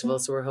Folk Festival,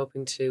 so we're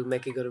hoping to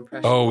make a good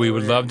impression. Oh, we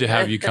would love to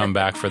have you come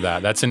back for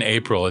that. That's in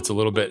April. It's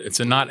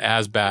not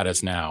as bad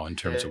as now in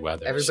terms of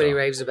weather. Everybody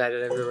raves about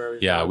it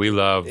everywhere. We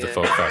love the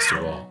folk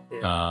festival.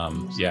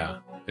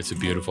 It's a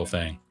beautiful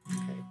thing.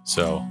 Okay.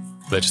 So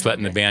let's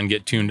letting the band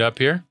get tuned up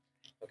here.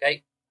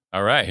 Okay.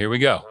 All right, here we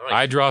go. All right.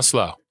 I Draw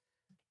Slow.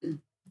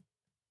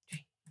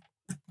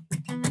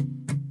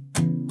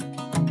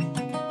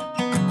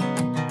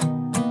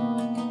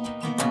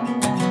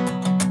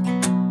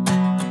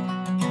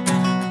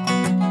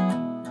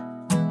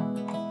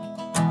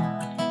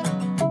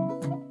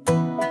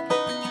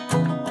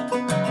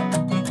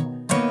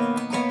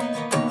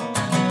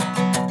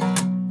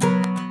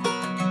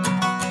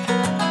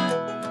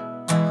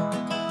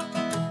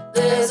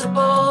 There's a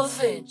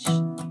bullfinch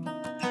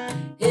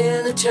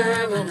in the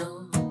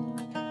terminal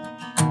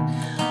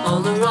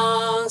on the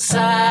wrong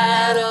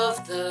side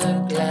of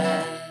the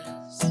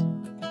glass.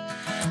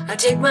 I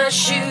take my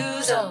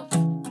shoes off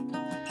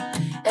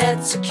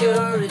at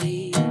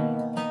security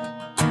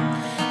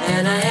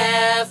and I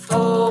half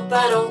hope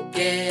I don't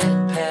get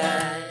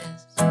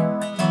past,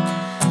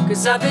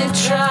 'cause I've been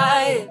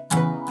trying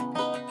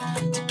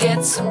to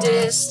get some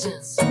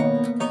distance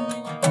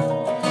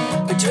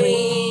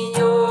between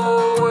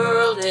your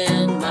world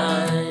and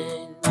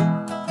mine,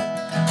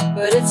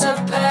 but it's a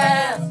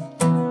path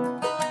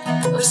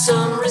of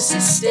some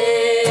resistance.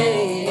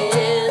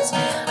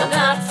 I'm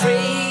not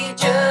free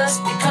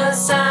just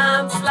because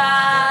I'm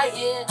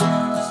flying,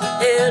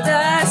 and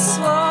I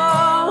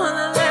swore when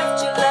I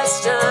left you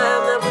last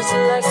time, that was the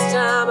last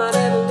time I'd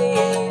ever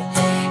leave.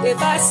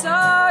 If I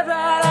saw it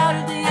right out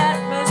of the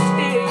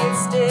atmosphere, you'd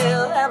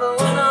still have a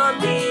one on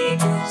me.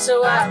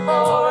 So I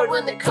board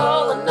when they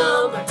call a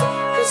number,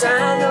 'cause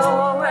I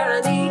know where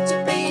I need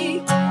to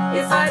be.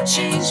 If I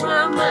change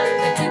my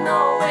mind, I can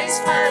always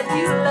find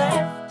you.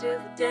 Left to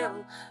the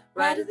devil,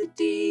 right to the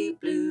deep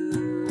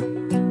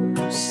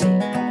blue sea.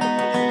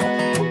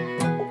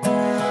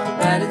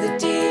 Right to the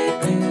deep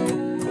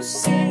blue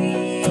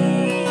sea.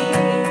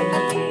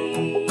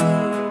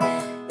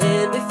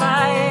 And if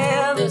I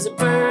am, there's a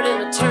bird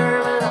in a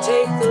terminal,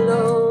 take the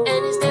load,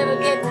 and he's never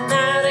getting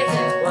out of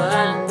here. Well,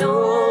 I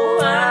know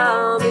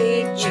I'll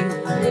meet you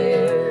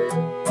there,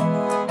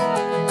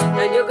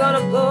 and you're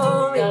gonna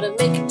pull me, gotta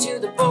make it to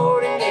the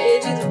boarding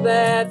gate, to the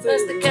bathroom,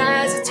 plus the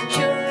guys at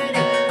security.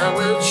 I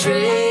will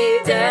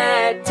trade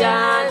that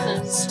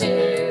diamond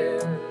stare.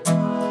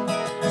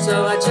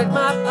 So I check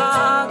my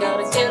pocket,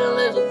 gotta get a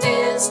little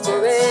distance,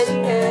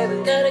 already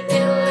heaven, gotta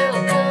get a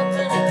little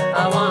company.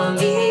 I wanna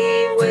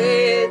leave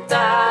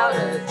without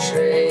a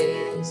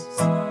trace,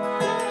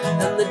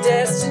 and the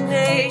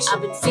destination,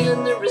 I've been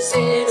feeling the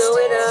resistance. No,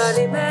 it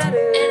hardly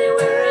matters.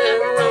 Anywhere I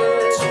go,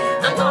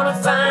 I'm gonna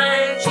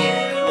find you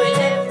in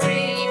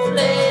every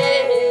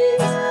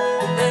place.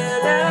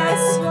 And I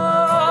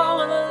swore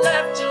when I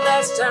left you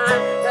last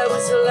time, that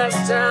was the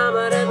last time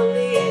I'd ever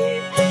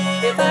leave.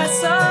 If I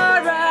saw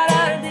it right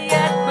out of the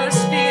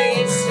atmosphere,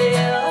 you'd still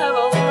have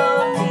a hold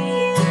on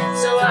me.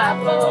 So I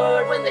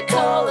board when they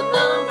call the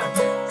number,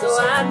 so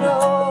I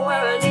know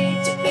where I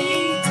need to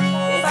be.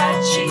 If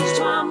I change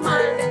my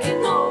mind, I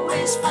can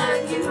always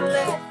find you.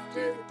 Left to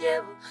the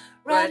devil,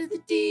 right to the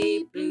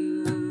deep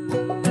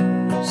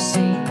blue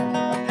sea.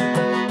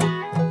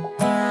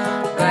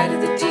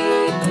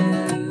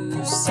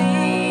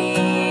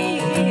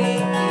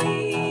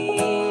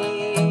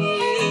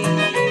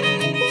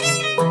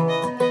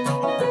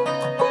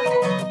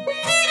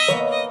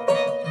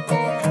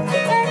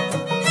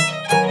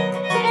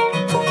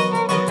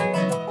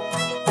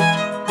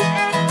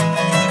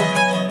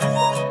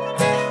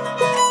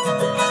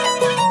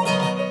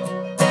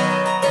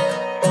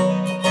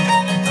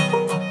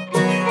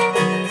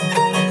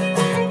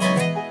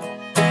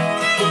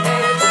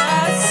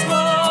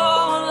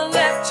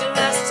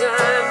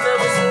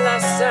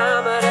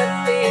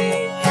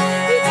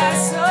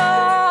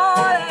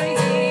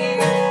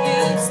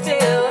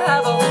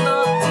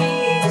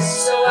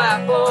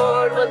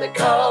 to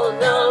call a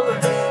number,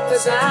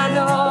 'cause I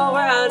know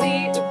where I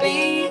need to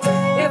be.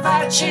 If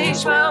I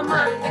change my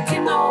mind, I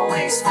can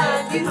always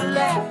find you.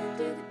 Left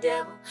to the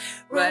devil,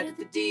 right at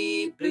the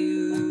deep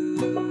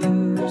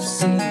blue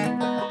sea.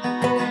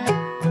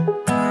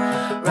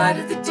 Right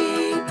at the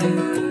deep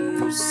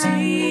blue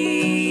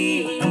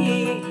sea.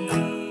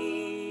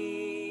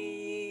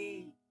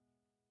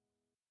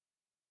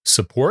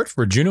 Support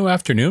for Juneau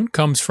Afternoon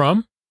comes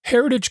from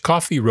Heritage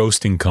Coffee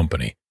Roasting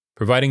Company,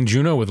 providing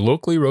Juneau with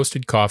locally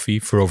roasted coffee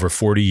for over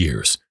 40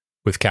 years,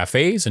 with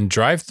cafes and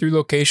drive-through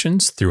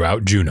locations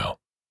throughout Juneau.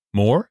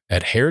 More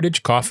at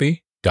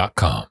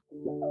heritagecoffee.com.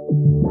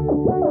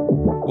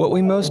 What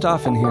we most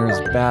often hear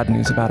is bad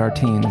news about our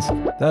teens.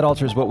 That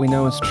alters what we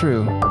know is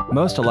true.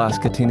 Most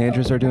Alaska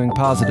teenagers are doing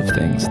positive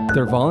things.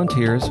 They're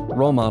volunteers,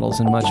 role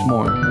models, and much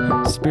more.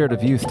 Spirit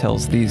of Youth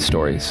tells these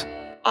stories.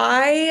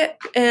 I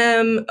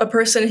am a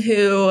person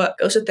who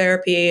goes to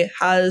therapy,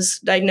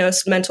 has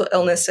diagnosed mental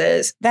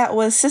illnesses. That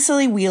was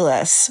Cicely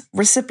Wheelis,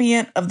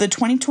 recipient of the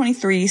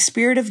 2023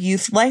 Spirit of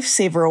Youth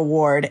Lifesaver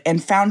Award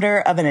and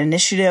founder of an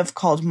initiative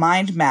called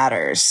Mind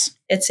Matters.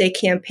 It's a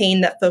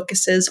campaign that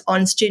focuses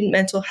on student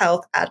mental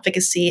health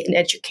advocacy and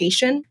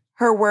education.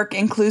 Her work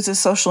includes a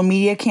social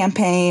media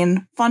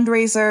campaign,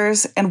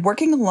 fundraisers, and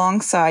working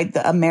alongside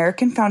the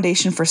American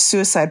Foundation for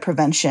Suicide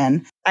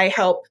Prevention. I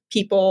help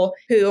people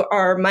who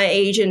are my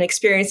age and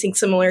experiencing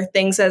similar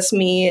things as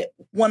me.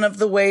 One of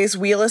the ways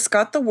Wheelis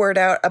got the word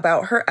out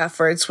about her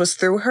efforts was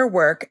through her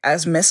work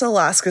as Miss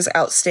Alaska's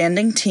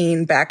Outstanding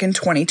Teen back in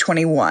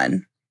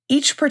 2021.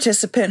 Each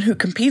participant who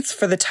competes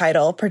for the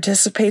title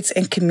participates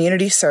in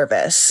community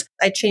service.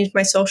 I changed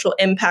my social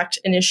impact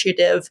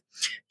initiative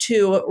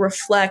to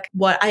reflect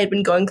what I had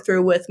been going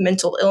through with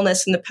mental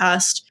illness in the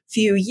past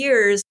few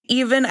years.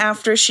 Even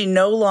after she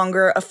no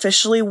longer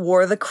officially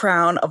wore the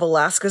crown of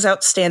Alaska's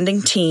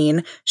Outstanding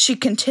Teen, she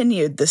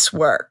continued this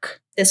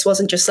work. This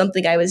wasn't just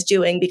something I was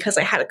doing because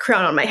I had a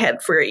crown on my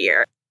head for a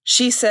year.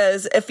 She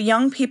says if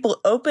young people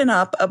open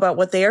up about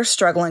what they are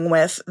struggling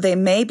with, they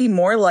may be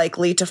more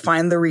likely to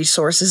find the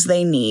resources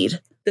they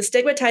need. The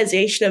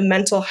stigmatization of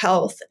mental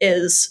health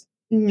is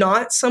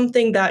not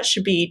something that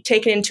should be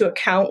taken into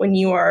account when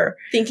you are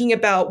thinking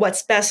about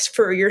what's best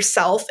for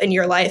yourself and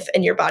your life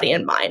and your body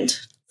and mind.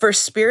 For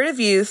Spirit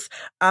of Youth,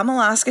 I'm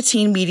Alaska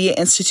Teen Media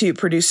Institute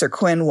producer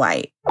Quinn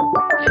White.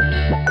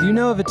 Do you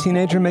know of a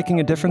teenager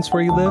making a difference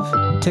where you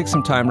live? Take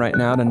some time right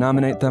now to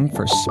nominate them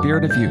for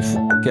Spirit of Youth.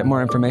 Get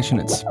more information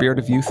at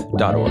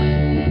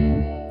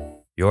spiritofyouth.org.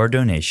 Your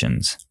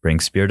donations bring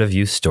Spirit of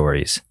Youth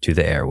stories to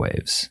the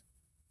airwaves.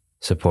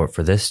 Support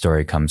for this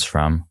story comes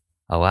from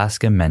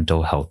Alaska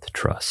Mental Health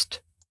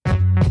Trust.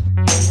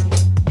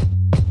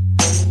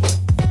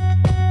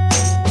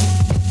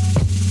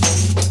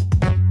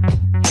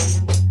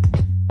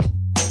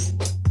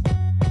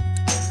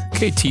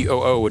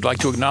 KTOO would like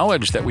to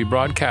acknowledge that we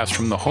broadcast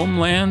from the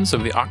homelands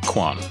of the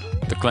Occoquan.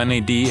 The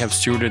Glen-A-Dee have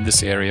stewarded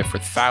this area for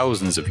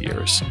thousands of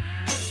years.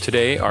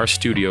 Today, our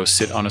studios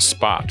sit on a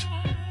spot,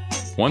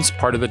 once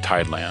part of the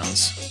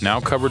Tidelands, now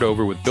covered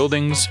over with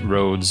buildings,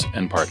 roads,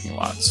 and parking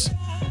lots.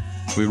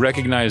 We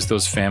recognize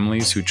those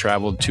families who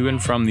traveled to and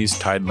from these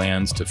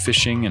Tidelands to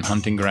fishing and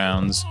hunting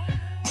grounds,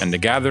 and to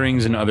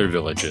gatherings in other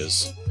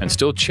villages, and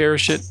still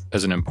cherish it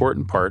as an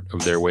important part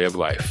of their way of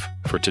life,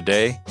 for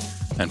today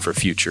and for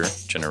future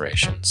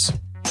generations.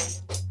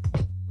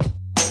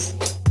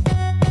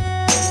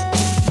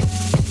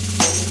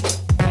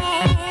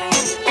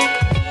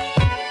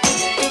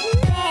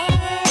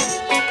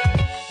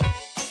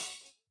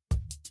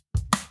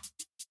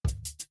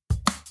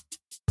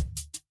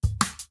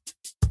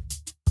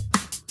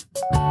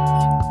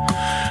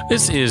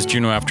 This is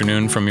Juneau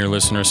Afternoon from your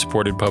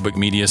listener-supported public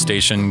media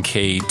station,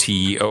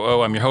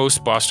 KTOO. I'm your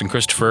host, Boston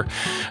Christopher.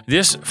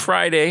 This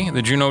Friday,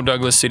 the Juneau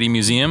Douglas City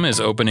Museum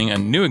is opening a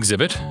new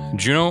exhibit,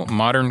 Juneau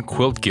Modern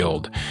Quilt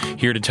Guild.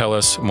 Here to tell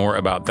us more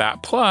about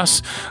that,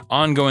 plus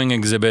ongoing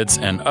exhibits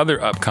and other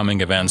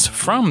upcoming events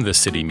from the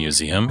City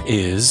Museum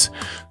is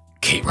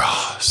Kate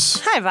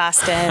Ross. Hi,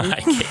 Boston. Hi,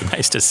 Kate.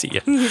 Nice to see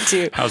you. You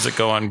too. How's it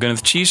going?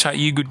 Gwyneth Cheese, ha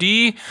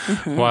igudi,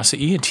 wasa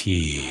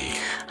iati.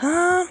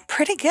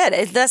 Pretty good.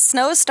 The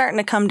snow's starting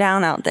to come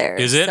down out there.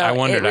 Is it? So I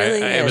wondered. It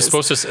really It was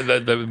supposed to.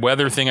 The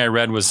weather thing I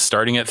read was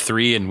starting at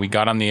 3, and we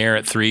got on the air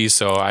at 3,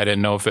 so I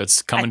didn't know if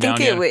it's coming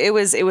down yet. it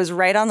was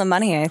right on the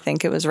money. I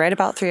think it was right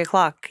about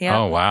 3:00. Yeah.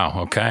 Oh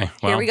wow. Okay.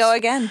 Well, here we go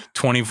again.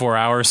 24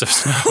 hours of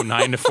snow,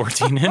 9 to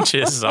 14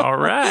 inches. All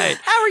right.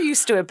 We're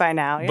used to it by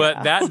now. Yeah.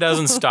 But that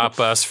doesn't stop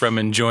us from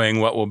enjoying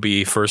what will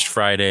be First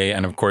Friday,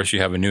 and of course,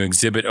 you have a new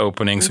exhibit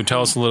opening. So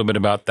tell us a little bit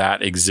about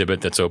that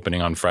exhibit that's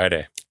opening on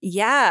Friday.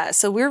 Yeah,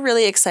 so we're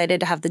really excited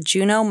to have the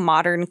Juneau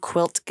Modern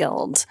Quilt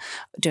Guild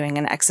doing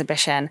an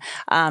exhibition.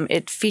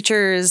 It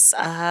features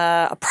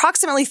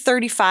approximately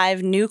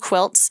 35 new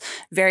quilts,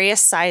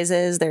 various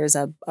sizes. There's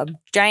a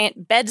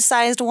giant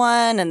bed-sized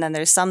one, and then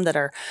there's some that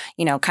are,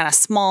 kind of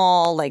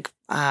small, like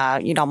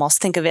you'd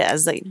almost think of it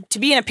as to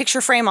be in a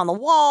picture frame on the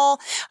wall.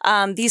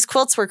 These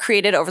quilts were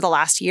created over the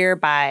last year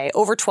by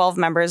over 12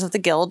 members of the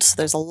guild. So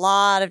there's a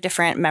lot of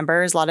different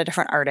members, a lot of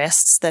different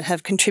artists that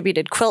have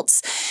contributed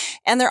quilts.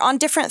 And they're on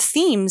different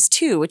themes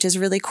too, which is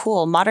really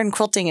cool. Modern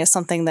quilting is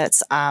something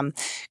that's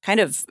kind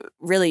of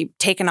really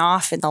taken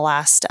off in the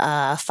last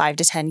 5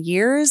 to 10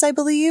 years, I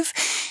believe.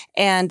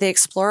 And they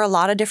explore a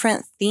lot of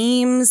different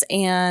themes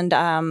and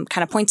kind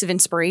of points of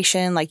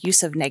inspiration, like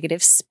use of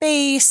negative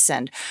space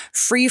and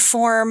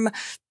freeform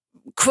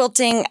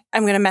quilting.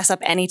 I'm going to mess up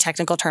any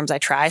technical terms I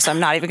try, so I'm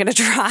not even going to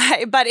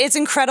try, but it's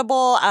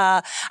incredible.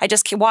 I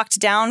just walked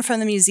down from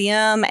the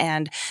museum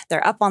and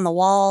they're up on the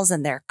walls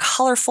and they're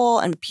colorful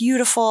and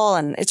beautiful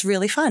and it's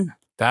really fun.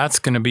 That's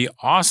going to be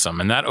awesome.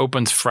 And that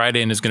opens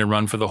Friday and is going to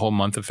run for the whole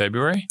month of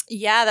February?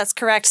 Yeah, that's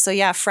correct. So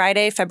yeah,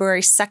 Friday,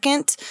 February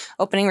 2nd,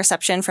 opening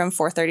reception from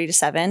 4:30 to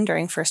 7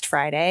 during First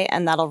Friday,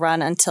 and that'll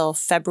run until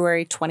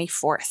February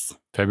 24th.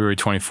 February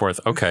 24th.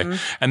 Okay.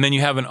 And then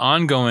you have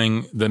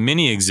the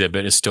mini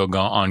exhibit is still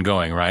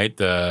ongoing, right?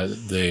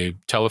 The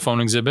telephone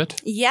exhibit?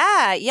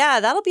 Yeah.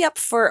 That'll be up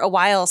for a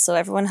while. So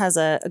everyone has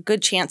a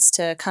good chance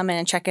to come in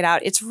and check it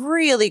out. It's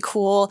really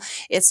cool.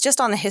 It's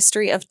just on the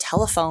history of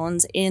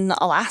telephones in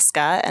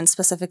Alaska and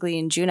specifically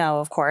in Juneau,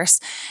 of course.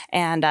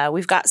 And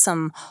we've got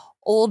some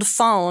old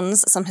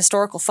phones, some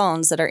historical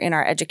phones that are in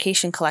our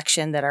education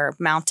collection that are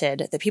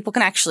mounted that people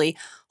can actually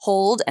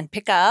hold and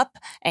pick up.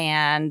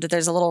 And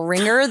there's a little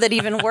ringer that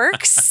even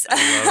works.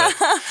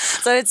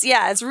 So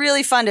it's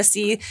really fun to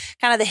see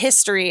kind of the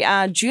history.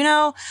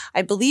 Juneau,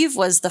 I believe,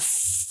 was the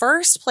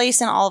first place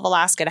in all of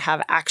Alaska to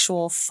have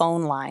actual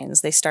phone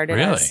lines. They started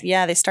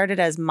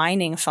as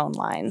mining phone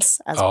lines,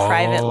 as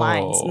private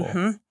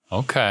lines.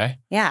 Okay.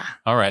 Yeah.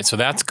 All right. So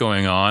that's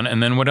going on.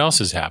 And then what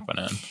else is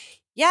happening?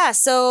 Yeah,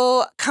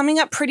 so coming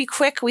up pretty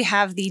quick, we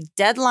have the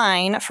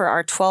deadline for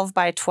our 12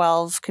 by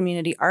 12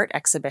 community art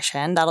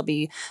exhibition. That'll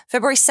be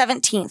February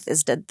 17th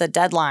is the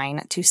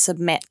deadline to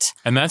submit.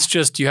 And that's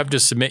just, you have to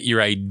submit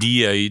your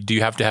idea. Do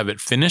you have to have it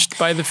finished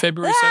by the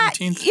February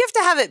 17th? You have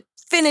to have it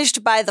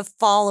finished by the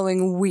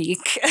following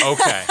week.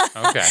 Okay.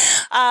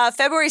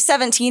 February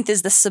 17th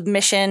is the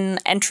submission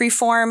entry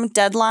form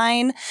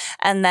deadline.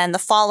 And then the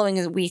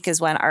following week is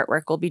when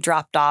artwork will be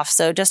dropped off.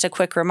 So just a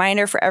quick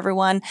reminder for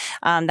everyone,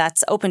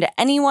 that's open to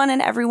anyone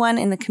and everyone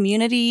in the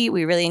community.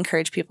 We really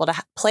encourage people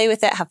to play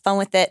with it, have fun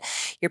with it.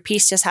 Your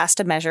piece just has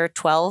to measure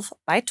 12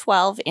 by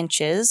 12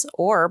 inches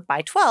or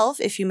by 12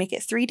 if you make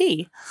it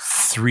 3D.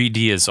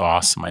 3D is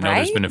awesome. I know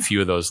there's been a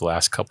few of those the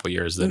last couple of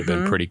years that have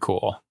been pretty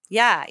cool.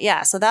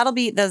 Yeah. So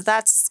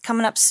that's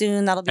coming up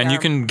soon. That'll be. And you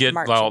can get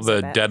March all the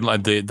exhibit.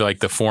 deadline,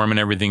 the form and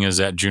everything is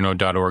at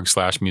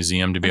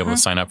juneau.org/museum to be able to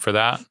sign up for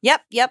that.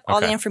 Yep. All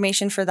Okay. the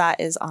information for that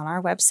is on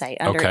our website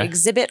under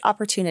Exhibit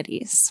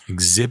Opportunities.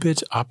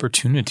 Exhibit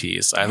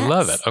Opportunities. I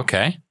love it.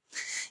 Okay.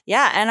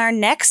 Yeah. And our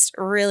next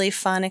really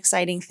fun,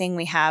 exciting thing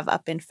we have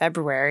up in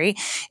February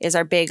is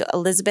our big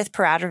Elizabeth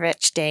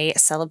Peratrovich Day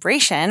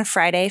celebration,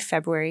 Friday,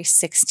 February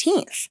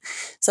 16th.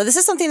 So this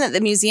is something that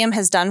the museum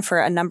has done for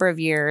a number of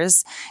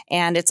years,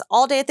 and it's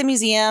all day at the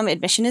museum.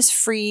 Admission is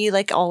free,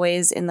 like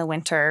always in the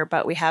winter,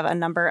 but we have a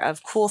number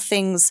of cool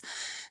things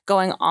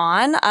going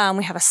on.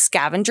 We have a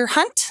scavenger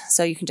hunt.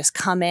 So you can just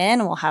come in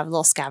and we'll have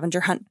little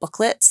scavenger hunt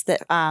booklets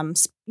that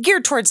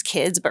geared towards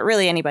kids, but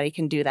really anybody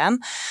can do them.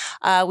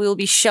 We will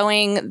be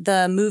showing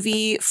the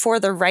movie For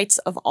the Rights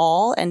of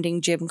All,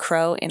 Ending Jim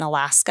Crow in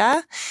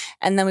Alaska.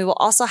 And then we will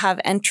also have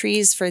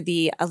entries for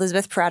the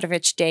Elizabeth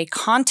Peratrovich Day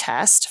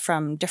contest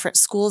from different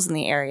schools in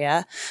the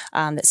area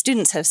that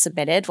students have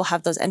submitted. We'll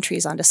have those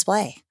entries on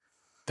display.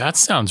 That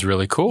sounds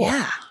really cool.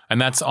 Yeah. And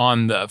that's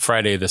on the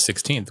Friday the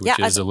 16th, which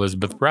is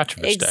Elizabeth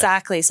Peratrovich Day.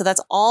 Exactly. So that's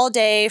all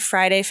day,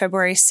 Friday,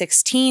 February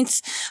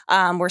 16th.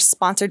 We're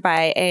sponsored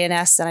by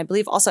A&S and I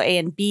believe also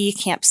A&B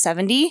Camp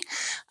 70.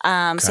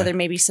 So there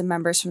may be some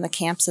members from the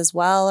camps as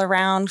well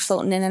around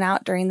floating in and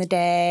out during the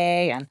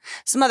day and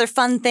some other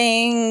fun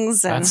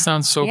things. And that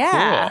sounds so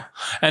cool.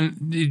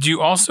 And did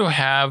you also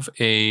have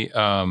a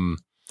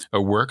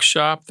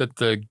workshop that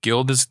the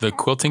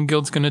quilting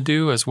guild's going to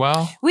do as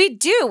well? We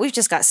do. We've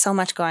just got so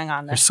much going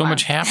on. There's so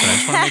much happening. I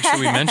just want to make sure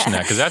we mention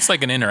that because that's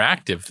like an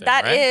interactive thing,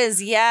 That right?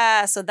 is,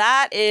 yeah. So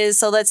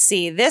let's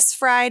see. This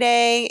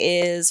Friday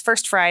is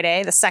First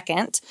Friday, the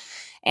 2nd.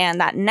 And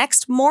that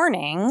next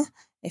morning,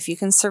 if you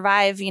can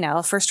survive,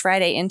 First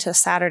Friday into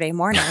Saturday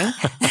morning,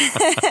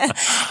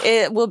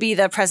 it will be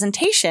the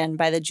presentation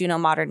by the Juneau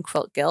Modern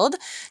Quilt Guild,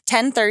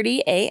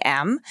 10:30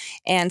 a.m.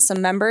 And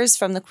some members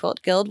from the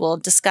Quilt Guild will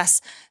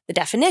discuss the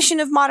definition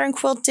of modern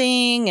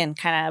quilting and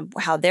kind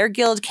of how their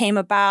guild came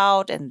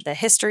about and the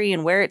history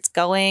and where it's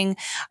going.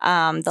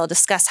 They'll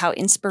discuss how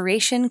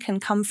inspiration can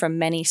come from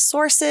many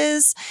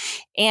sources.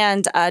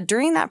 And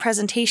during that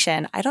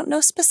presentation, I don't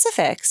know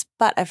specifics,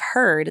 but I've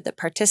heard that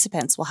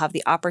participants will have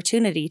the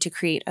opportunity to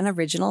create an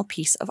original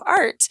piece of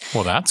art.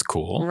 Well, that's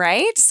cool.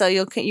 Right? So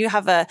you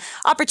have a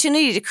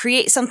opportunity to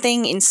create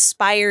something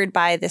inspired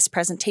by this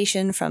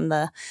presentation from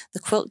the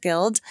Quilt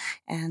Guild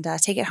and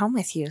take it home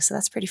with you. So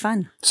that's pretty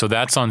fun. So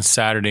that's on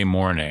Saturday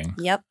morning.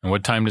 Yep. And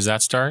what time does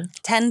that start?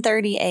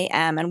 10:30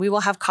 a.m. And we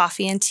will have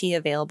coffee and tea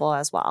available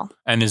as well.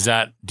 And do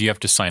you have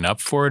to sign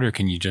up for it or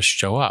can you just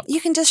show up? You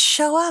can just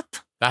show up.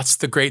 That's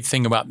the great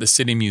thing about the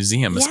City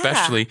Museum,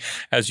 especially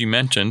as you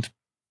mentioned.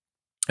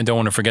 I don't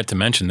want to forget to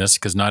mention this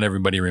because not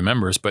everybody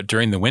remembers, but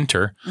during the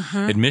winter,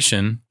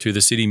 admission to the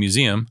City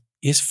Museum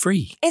is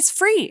free. It's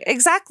free.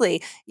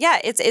 Exactly. Yeah,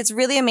 it's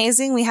really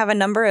amazing. We have a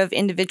number of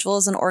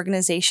individuals and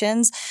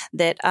organizations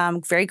that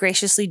very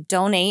graciously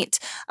donate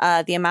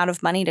the amount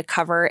of money to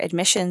cover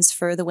admissions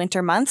for the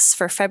winter months.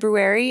 For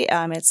February,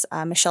 it's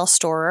Michelle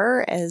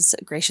Storer has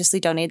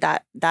graciously donated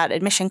that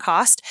admission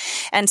cost.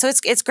 And so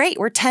it's great.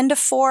 We're 10 to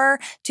 4,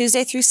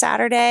 Tuesday through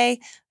Saturday,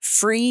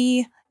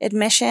 free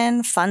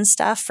admission, fun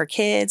stuff for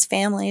kids,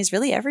 families,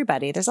 really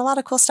everybody. There's a lot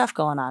of cool stuff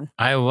going on.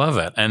 I love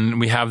it. And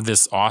we have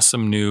this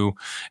awesome new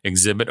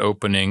exhibit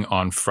opening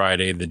on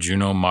Friday. The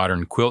Juneau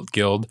Modern Quilt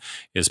Guild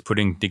is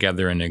putting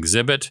together an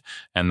exhibit.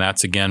 And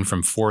that's again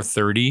from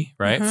 4:30,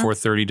 right?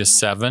 4:30 to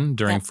 7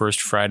 during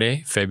First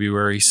Friday,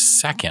 February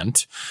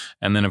 2nd.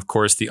 And then, of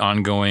course, the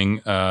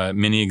ongoing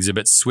mini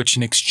exhibit Switch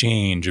and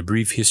Exchange, A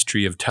Brief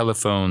History of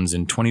Telephones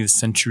in 20th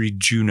Century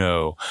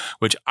Juneau,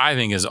 which I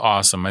think is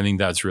awesome. I think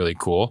that's really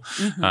cool.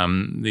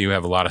 You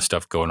have a lot of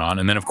stuff going on.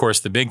 And then, of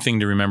course, the big thing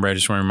to remember, I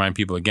just want to remind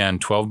people again,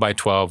 12 by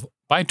 12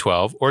 by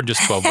 12 or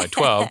just 12 by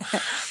 12.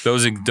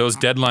 Those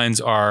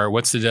deadlines are,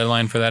 what's the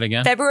deadline for that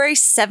again? February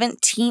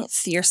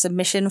 17th, your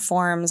submission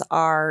forms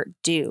are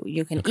due.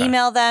 You can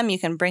email them. You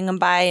can bring them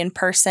by in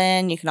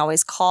person. You can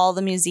always call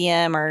the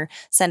museum or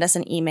send us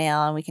an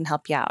email and we can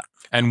help you out.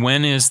 And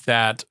when is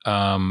that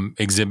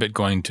exhibit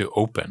going to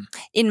open?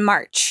 In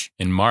March.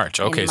 In March.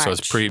 Okay, so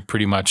it's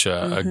pretty much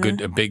a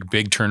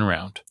big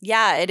turnaround.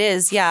 Yeah, it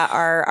is. Yeah,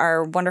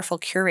 our wonderful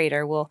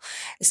curator will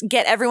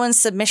get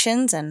everyone's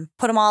submissions and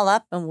put them all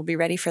up, and we'll be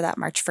ready for that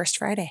March 1st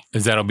Friday.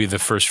 That'll be the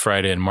first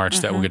Friday in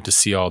March that we'll get to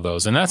see all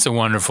those. And that's a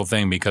wonderful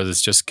thing because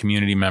it's just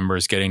community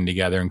members getting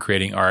together and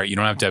creating art. You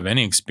don't have to have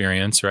any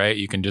experience, right?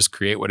 You can just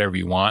create whatever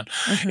you want.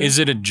 Is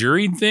it a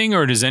juried thing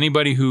or does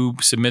anybody who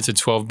submits a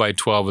 12 by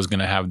 12 is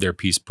going to have their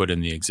piece put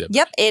in the exhibit?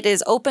 Yep, it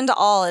is open to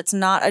all. It's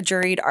not a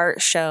juried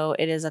art show.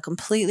 It is a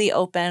completely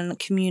open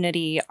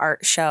community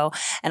art show,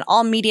 and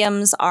all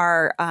mediums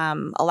are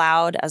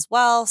allowed as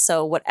well.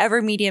 So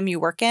whatever medium you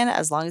work in,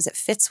 as long as it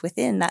fits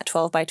within that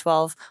 12 by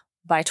 12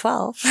 by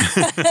 12,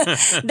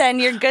 then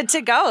you're good to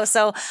go.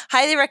 So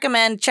highly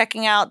recommend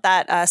checking out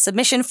that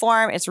submission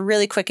form. It's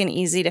really quick and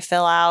easy to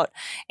fill out.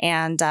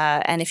 And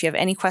if you have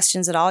any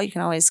questions at all, you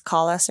can always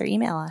call us or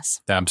email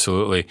us.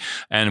 Absolutely.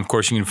 And of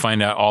course, you can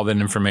find out all that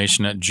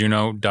information at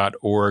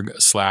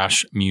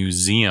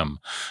juneau.org/museum.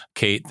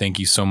 Kate, thank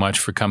you so much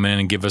for coming in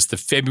and give us the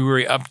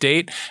February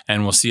update.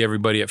 And we'll see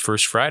everybody at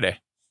First Friday.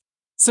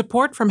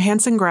 Support from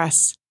Hanson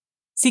Gress,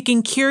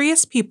 seeking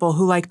curious people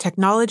who like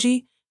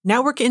technology,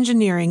 network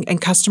engineering,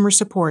 and customer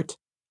support.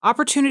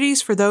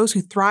 Opportunities for those who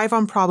thrive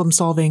on problem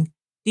solving.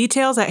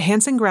 Details at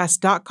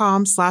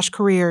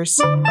hansongress.com/careers.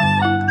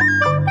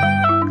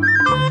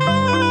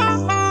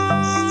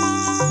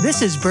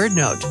 This is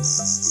BirdNote.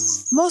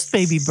 Most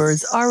baby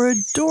birds are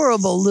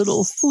adorable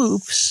little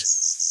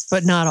floofs,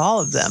 but not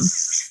all of them.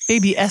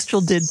 Baby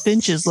estrildid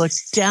finches look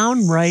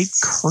downright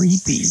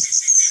creepy.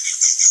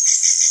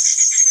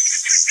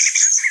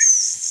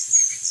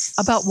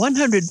 About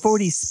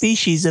 140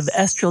 species of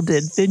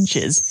estrildid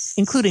finches,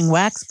 including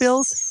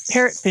waxbills,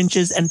 parrot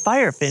finches, and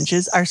fire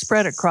finches, are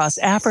spread across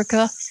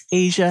Africa,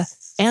 Asia,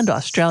 and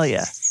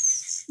Australia.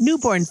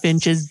 Newborn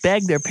finches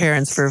beg their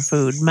parents for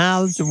food,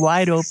 mouths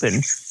wide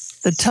open.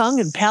 The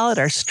tongue and palate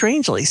are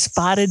strangely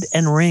spotted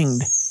and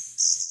ringed.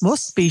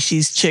 Most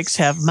species chicks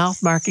have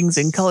mouth markings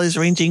in colors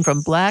ranging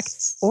from black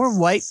or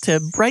white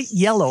to bright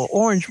yellow,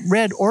 orange,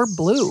 red, or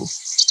blue.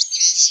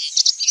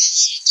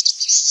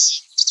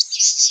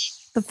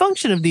 The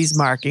function of these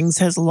markings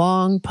has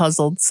long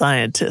puzzled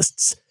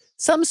scientists.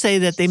 Some say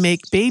that they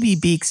make baby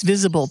beaks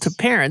visible to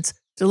parents,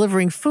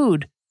 delivering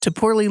food to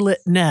poorly lit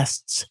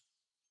nests.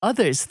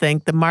 Others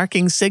think the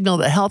markings signal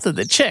the health of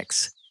the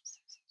chicks.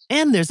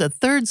 And there's a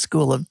third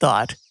school of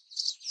thought.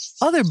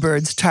 Other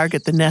birds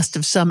target the nest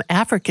of some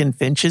African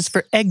finches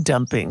for egg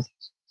dumping,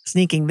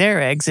 sneaking their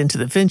eggs into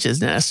the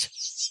finch's nest.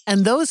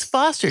 And those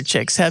foster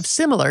chicks have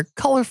similar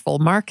colorful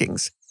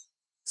markings.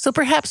 So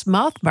perhaps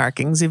mouth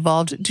markings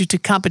evolved due to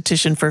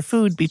competition for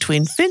food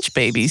between finch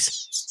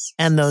babies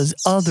and those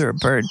other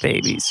bird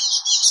babies.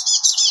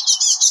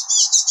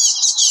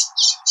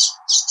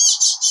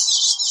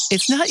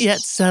 It's not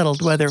yet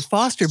settled whether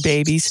foster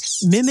babies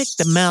mimic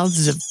the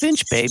mouths of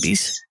finch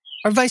babies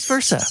or vice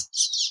versa.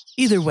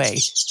 Either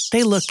way,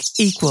 they look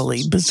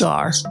equally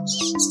bizarre.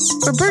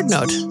 For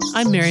BirdNote,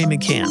 I'm Mary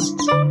McCann.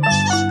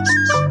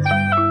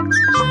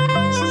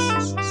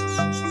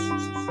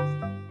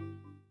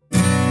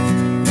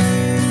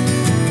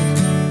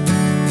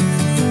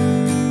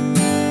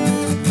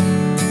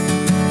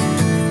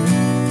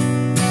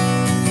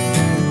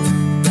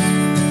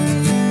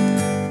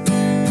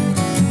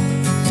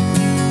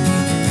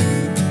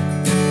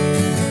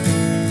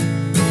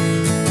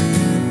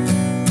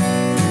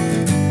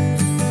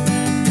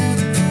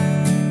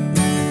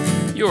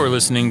 You're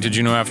listening to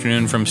Juneau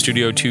Afternoon from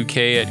Studio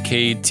 2K at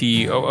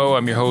KTOO.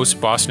 I'm your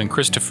host, Boston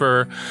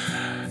Christopher.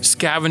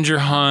 Scavenger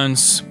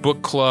hunts,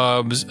 book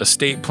clubs,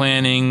 estate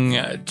planning,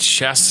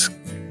 chess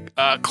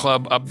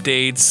club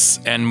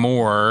updates, and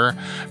more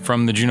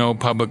from the Juneau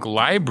Public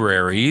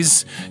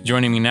Libraries.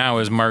 Joining me now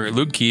is Margaret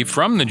Lutke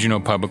from the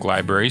Juneau Public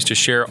Libraries to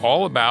share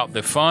all about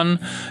the fun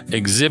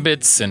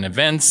exhibits and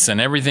events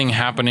and everything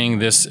happening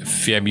this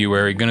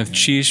February. Gwyneth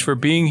Cheese for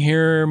being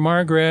here,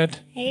 Margaret.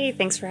 Hey,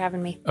 thanks for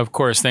having me. Of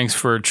course, thanks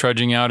for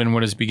trudging out in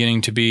what is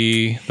beginning to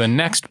be the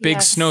next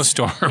big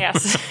snowstorm.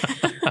 Yes.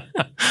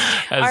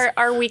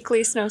 Our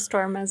weekly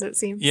snowstorm, as it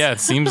seems. Yeah, it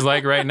seems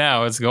like right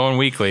now it's going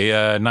weekly.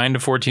 9 to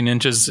 14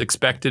 inches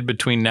expected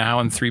between now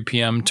and 3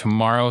 p.m.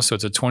 tomorrow. So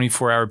it's a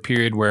 24-hour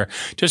period where,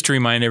 just to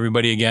remind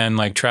everybody again,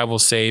 like travel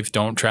safe,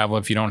 don't travel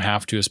if you don't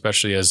have to,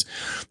 especially as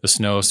the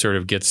snow sort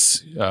of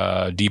gets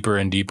deeper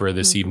and deeper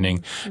this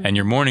evening. And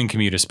your morning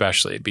commute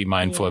especially, be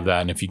mindful of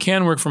that. And if you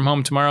can work from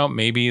home tomorrow,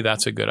 maybe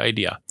that's a good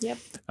idea. Yep.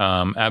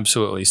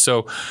 Absolutely.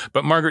 So,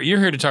 but Margaret, you're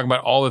here to talk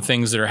about all the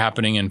things that are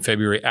happening in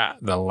February at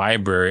the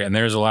library. And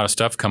there's a lot of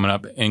stuff coming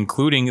up,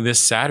 including this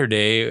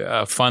Saturday,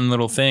 a fun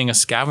little thing, a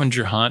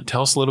scavenger hunt.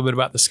 Tell us a little bit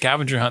about the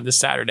scavenger hunt this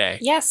Saturday.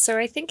 Yes, so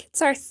I think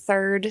it's our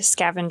third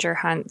scavenger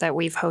hunt that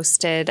we've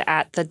hosted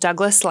at the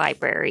Douglas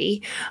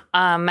Library.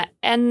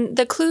 And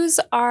the clues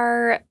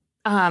are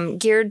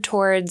geared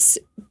towards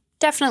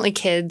definitely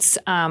kids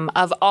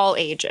of all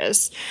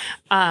ages.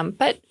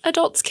 But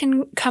adults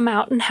can come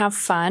out and have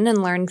fun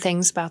and learn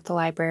things about the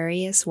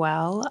library as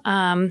well.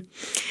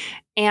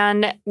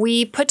 And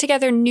we put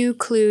together new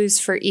clues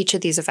for each of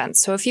these events.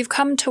 So if you've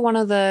come to one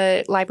of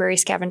the library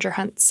scavenger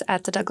hunts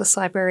at the Douglas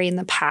Library in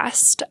the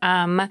past,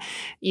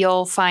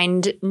 you'll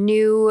find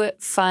new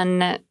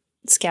fun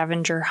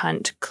scavenger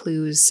hunt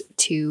clues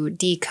to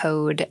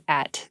decode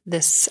at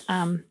this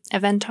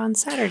event on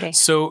Saturday.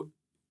 So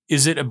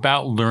is it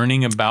about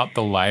learning about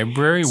the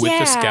library with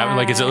the scavenger?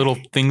 Like, is it little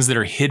things that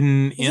are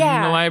hidden in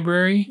the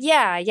library?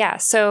 Yeah.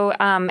 So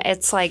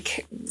it's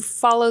like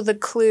follow the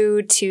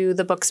clue to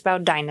the books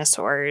about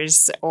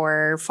dinosaurs,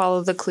 or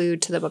follow the clue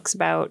to the books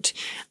about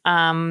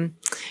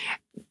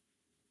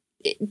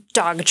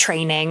dog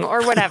training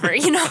or whatever,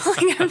 you know.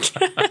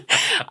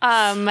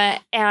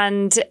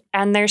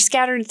 And they're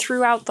scattered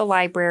throughout the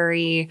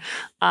library.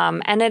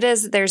 And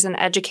there's an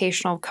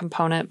educational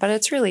component, but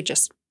it's really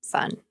just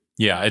fun.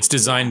 Yeah, it's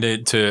designed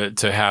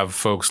to have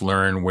folks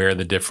learn where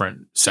the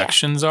different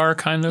sections are,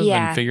 kind of,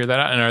 and figure that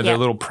out. And are there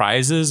little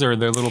prizes, or are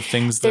there little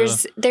things?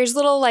 There's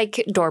little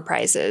like door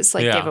prizes,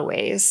 like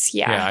giveaways.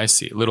 Yeah, I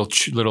see.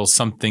 Little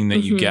something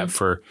that you get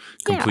for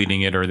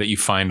completing it, or that you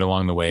find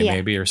along the way,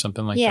 maybe, or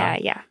something like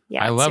that. Yeah.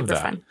 I love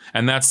that. Fun.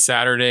 And that's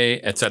Saturday.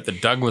 It's at the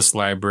Douglas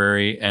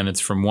Library, and it's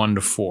from 1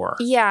 to 4.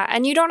 Yeah,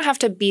 and you don't have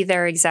to be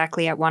there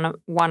exactly at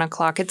 1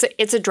 o'clock.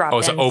 It's a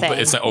drop-in thing.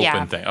 It's an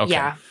open thing. Okay.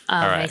 Yeah.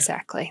 All right.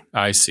 Exactly.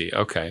 I see.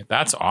 Okay,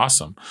 that's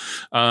awesome.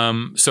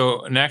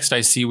 So next,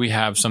 I see we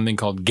have something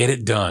called Get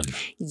It Done.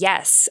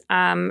 Yes.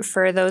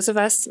 For those of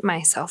us,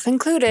 myself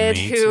included,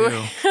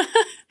 who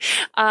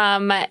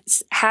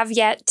have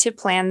yet to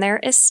plan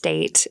their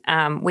estate,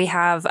 we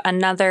have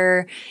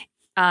another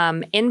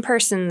in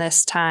person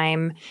this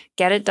time,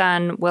 Get It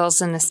Done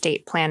Wills and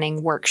Estate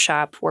Planning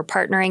Workshop. We're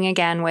partnering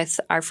again with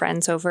our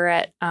friends over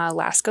at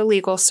Alaska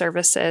Legal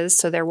Services.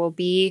 So there will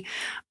be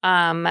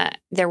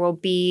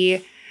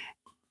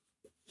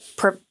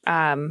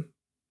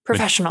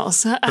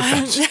professionals,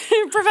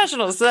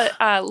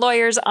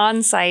 lawyers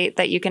on site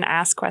that you can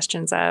ask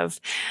questions of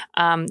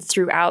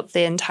throughout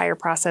the entire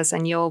process,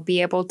 and you'll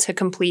be able to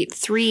complete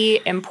 3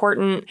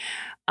 important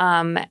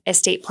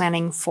estate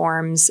planning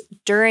forms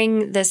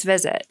during this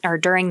visit or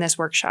during this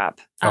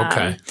workshop.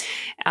 Okay.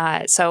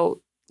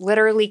 So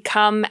literally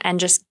come and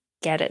just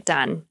get it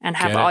done and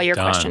have all your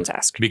questions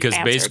asked. Because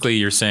answered. Basically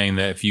you're saying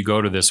that if you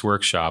go to this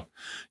workshop,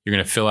 you're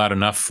going to fill out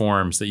enough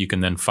forms that you can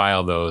then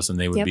file those, and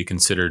they would be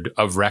considered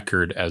of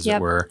record, as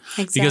it were.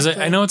 Exactly. Because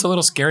I know it's a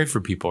little scary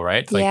for people,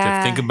 right? Like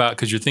to think about,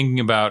 because you're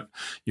thinking about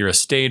your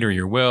estate or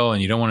your will,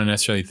 and you don't want to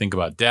necessarily think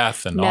about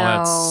death and all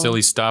that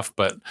silly stuff.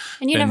 And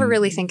you never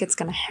really think it's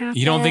going to happen.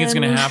 You don't think it's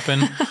going to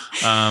happen.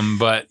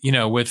 But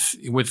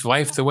with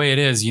life the way it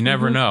is, you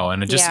never know.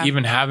 And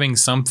even having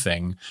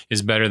something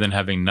is better than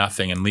having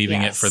nothing, and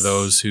leaving it for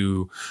those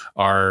who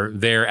are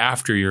there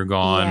after you're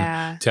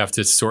gone to have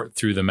to sort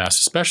through the mess,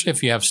 especially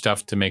if you have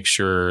stuff to make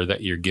sure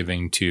that you're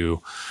giving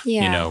to,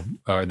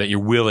 or that you're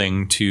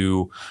willing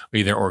to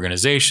either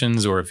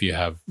organizations, or if you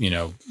have,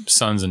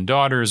 sons and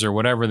daughters or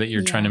whatever, that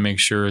you're trying to make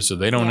sure so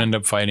they don't end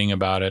up fighting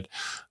about it.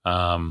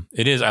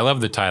 It is. I love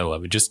the title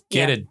of it. Just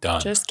get it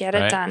done. Just get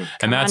it done.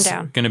 And that's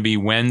going to be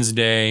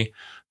Wednesday,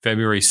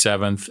 February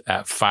 7th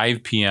at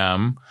 5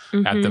 p.m.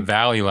 at the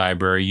Valley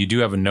Library. You do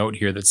have a note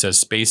here that says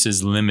space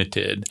is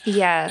limited.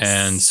 Yes.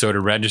 And so to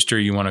register,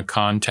 you want to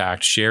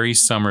contact Sherry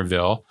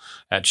Somerville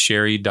at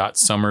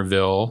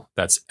sherry.somerville.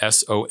 That's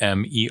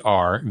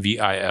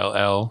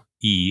SOMERVILLE.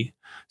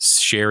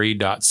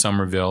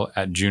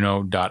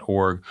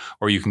 Sherry.somerville@juneau.org,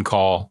 or you can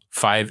call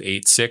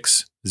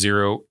 586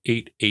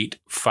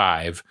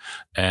 0885,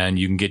 and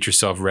you can get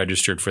yourself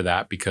registered for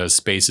that because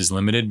space is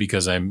limited,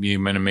 because I'm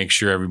going to make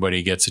sure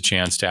everybody gets a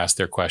chance to ask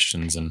their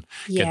questions and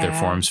get their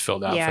forms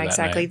filled out for that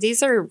exactly. night.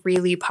 These are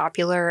really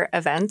popular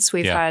events.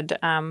 We've had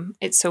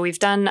we've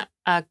done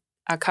a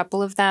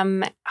couple of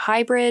them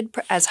hybrid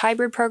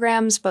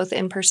programs, both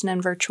in person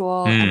and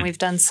virtual, and we've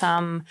done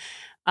some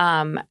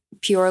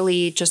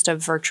purely just a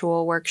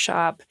virtual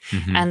workshop.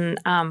 And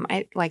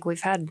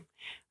we've had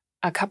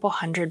a couple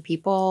hundred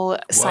people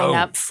sign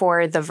up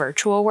for the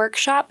virtual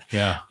workshop.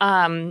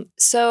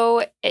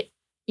 So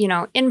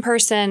in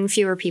person,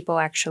 fewer people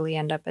actually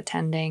end up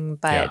attending,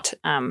 but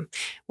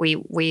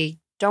we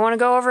don't want to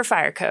go over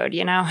fire code,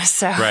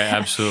 So right,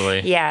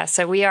 absolutely.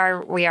 So we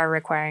are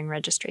requiring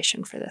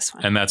registration for this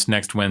one. And that's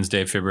next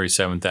Wednesday, February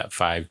 7th at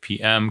 5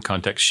 p.m.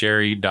 Contact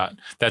Sherry.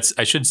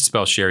 I should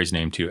spell Sherry's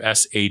name too.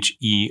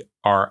 SHERI.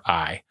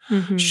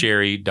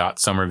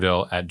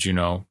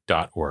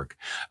 Sherry.somerville@juneau.org.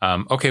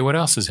 Okay, what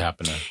else is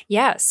happening?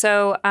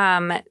 So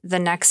the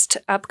next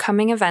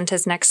upcoming event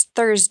is next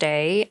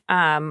Thursday.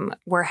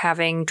 We're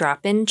having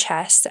drop-in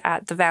chess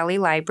at the Valley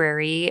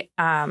Library.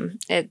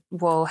 It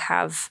will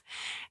have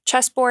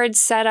chessboards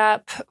set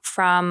up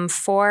from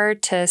 4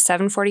 to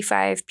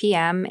 7:45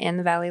 p.m. in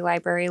the Valley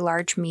Library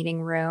large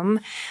meeting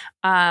room.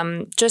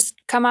 Just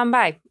come on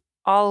by.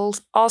 All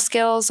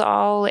skills,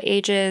 all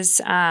ages.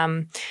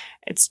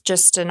 It's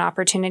just an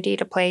opportunity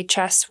to play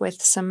chess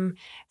with some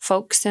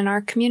folks in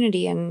our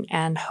community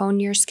and hone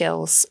your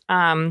skills.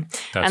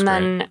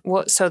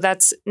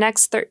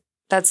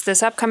 That's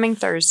this upcoming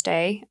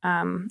Thursday,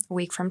 a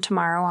week from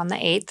tomorrow on the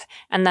 8th.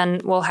 And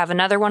then we'll have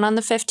another one on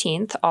the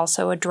 15th,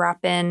 also a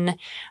drop-in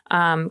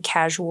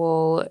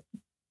casual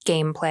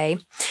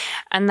gameplay.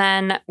 And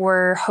then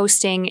we're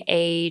hosting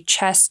a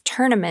chess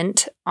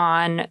tournament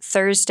on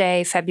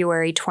Thursday,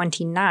 February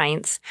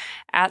 29th,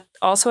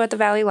 also at the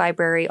Valley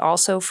Library,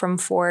 also from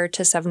 4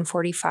 to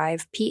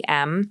 7:45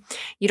 p.m.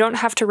 You don't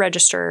have to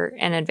register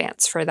in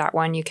advance for that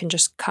one. You can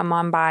just come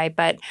on by,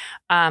 but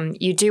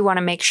you do want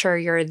to make sure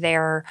you're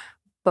there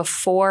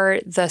before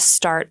the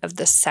start of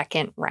the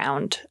second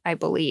round, I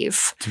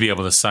believe. To be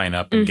able to sign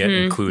up and get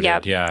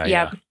included.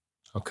 Yep.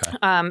 Okay.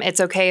 It's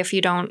okay if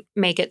you don't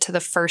make it to the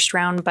first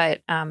round,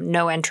 but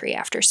no entry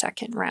after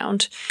second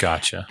round.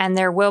 Gotcha. And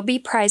there will be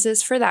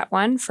prizes for that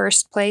one.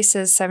 First place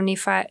is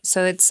 $75.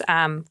 So it's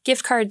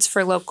gift cards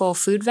for local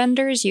food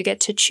vendors. You get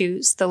to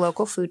choose the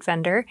local food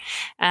vendor.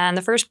 And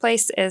the first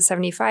place is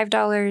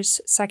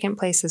 $75. Second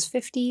place is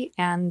 $50.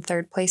 And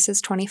third place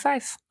is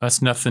 $25.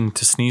 That's nothing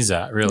to sneeze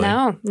at, really.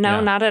 No,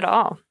 not at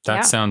all.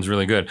 That sounds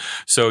really good.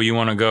 So you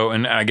want to go,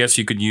 and I guess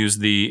you could use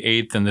the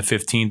 8th and the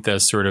 15th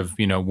as sort of,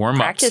 warm-ups.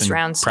 Practice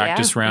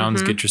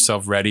rounds. Get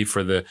yourself ready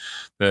for the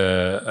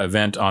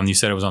event you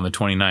said it was on the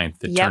 29th,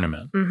 the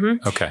tournament.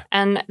 Okay.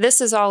 And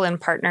this is all in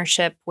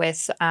partnership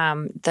with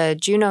the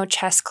Juneau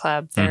Chess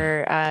Club.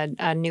 They're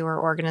a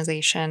newer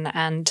organization,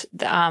 and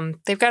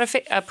they've got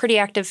a pretty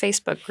active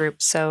Facebook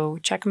group. So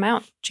check them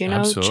out.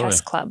 Juneau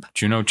Chess Club.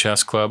 Juneau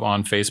Chess Club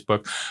on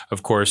Facebook.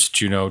 Of course,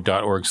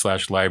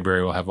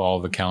 juneau.org/library will have all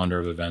the calendar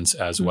of events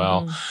as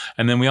well.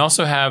 And then we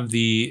also have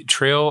the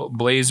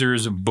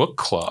Trailblazers Book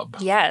Club.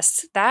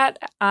 Yes, that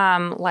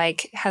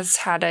has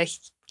had a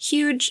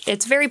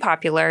it's very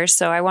popular.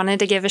 So I wanted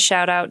to give a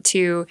shout out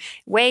to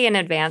way in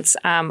advance.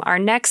 Our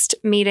next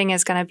meeting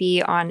is going to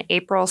be on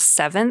April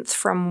 7th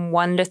from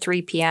 1 to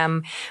 3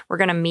 p.m. We're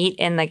going to meet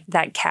in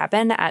that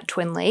cabin at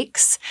Twin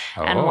Lakes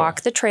and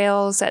walk the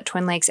trails at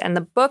Twin Lakes. And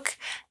the book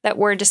that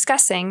we're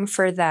discussing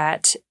for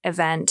that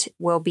event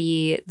will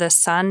be The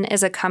Sun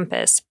is a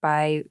Compass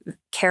by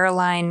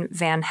Caroline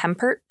Van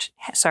Hemert.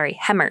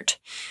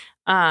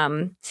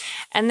 And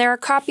there are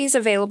copies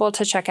available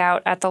to check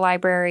out at the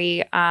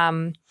library,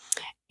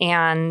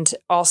 and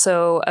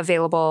also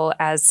available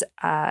as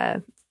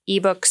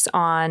ebooks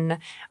on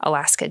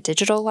Alaska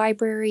Digital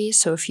Library.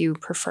 So if you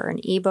prefer an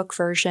ebook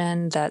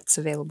version, that's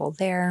available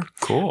there.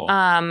 Cool.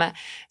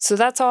 So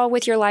that's all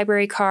with your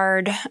library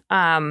card.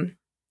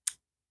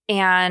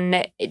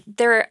 And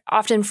they're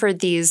often, for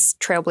these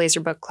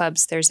Trailblazer book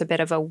clubs, there's a bit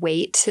of a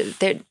wait.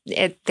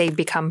 They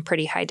become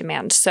pretty high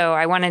demand. So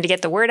I wanted to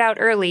get the word out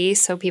early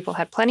so people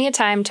had plenty of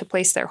time to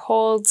place their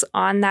holds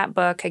on that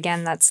book.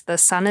 Again, that's The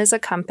Sun is a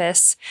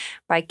Compass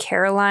by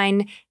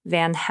Caroline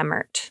Van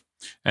Hemert.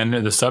 And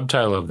the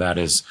subtitle of that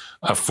is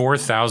A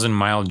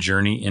 4,000-Mile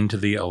Journey into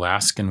the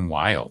Alaskan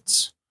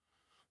Wilds.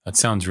 That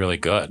sounds really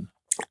good.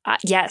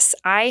 Yes,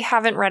 I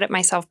haven't read it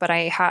myself, but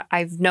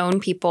I've known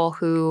people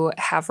who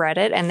have read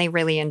it and they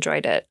really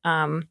enjoyed it.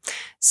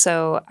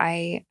 So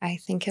I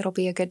think it'll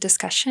be a good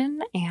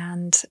discussion,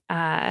 and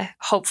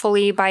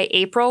hopefully by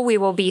April we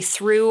will be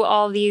through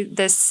all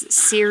this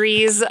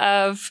series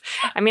of.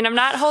 I'm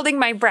not holding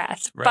my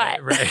breath,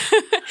 but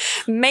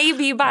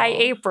maybe by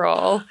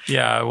April,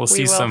 we'll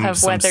see some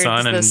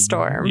sun and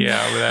storm.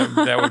 Yeah,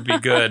 that would be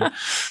good.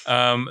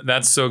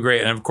 That's so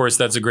great, and of course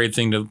that's a great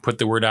thing to put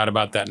the word out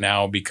about that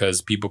now,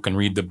 because people can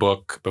read the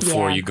book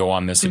before you go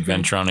on this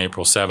adventure on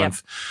April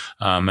 7th.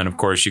 Yep. And of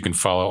course, you can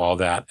follow all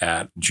that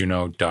at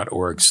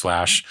juneau.org/library.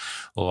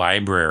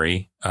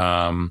 Library,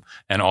 and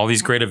all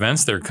these great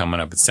events that are coming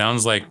up. It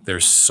sounds like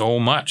there's so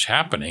much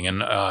happening,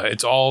 and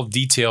it's all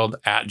detailed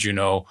at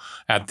Juneau,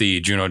 at the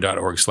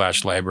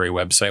juneau.org/library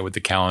website with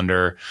the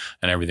calendar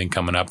and everything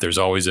coming up. There's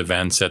always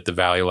events at the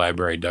Valley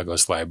Library,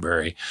 Douglas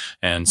Library,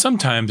 and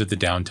sometimes at the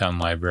Downtown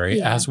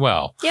Library as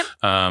well. Yep.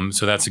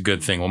 So that's a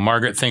good thing. Well,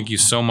 Margaret, thank you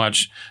so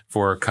much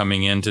for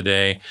coming in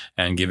today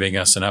and giving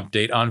us an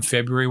update on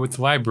February with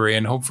the library,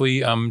 and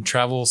hopefully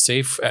travel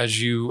safe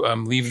as you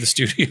leave the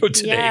studio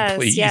today,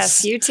 please.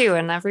 Yes, you too,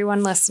 and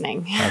everyone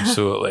listening.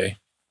 Absolutely.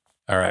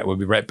 All right, we'll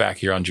be right back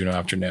here on Juneau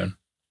Afternoon.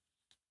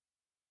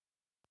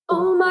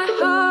 Oh, my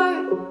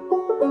heart,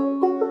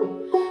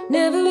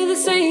 never be the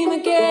same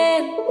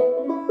again.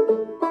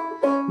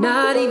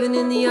 Not even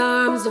in the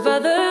arms of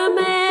other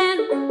men.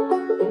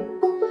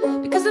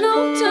 Because an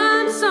old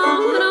time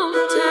song, an old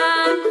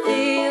time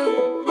feel,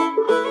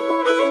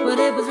 what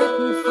it was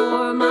written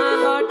for my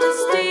heart to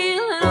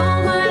steal. And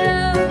all my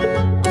love,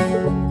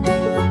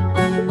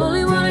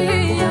 only wanna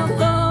hear your voice.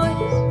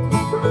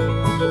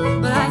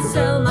 But I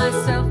sell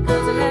myself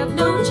cause I have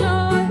no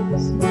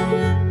choice.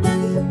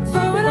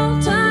 For an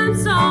old time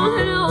song,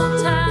 an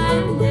old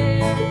time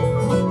dare.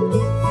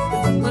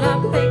 But I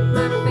bake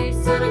my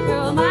face and I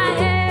curl my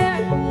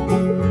hair.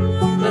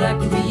 But I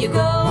can be your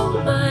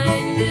gold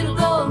mine, little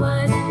gold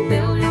mine.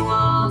 Build your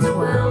walls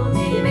around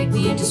me, make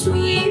me into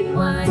sweet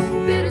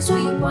wine,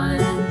 bittersweet wine.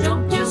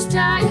 Don't just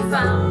how you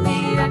found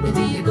me. I can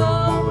be your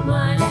gold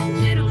mine,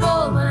 little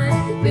gold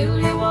mine.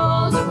 Build your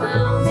walls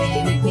around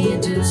me, make me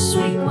into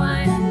sweet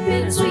wine,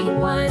 bittersweet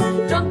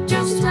wine. Drunk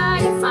just how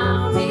you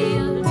found me.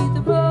 Underneath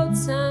the road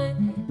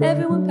sign,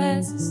 everyone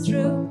passes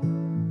through.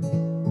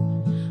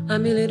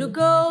 I'm your little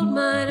gold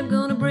mine, I'm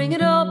gonna bring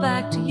it all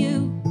back to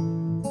you.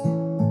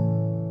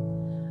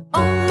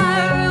 On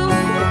my roof,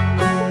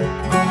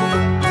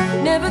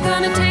 never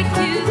gonna take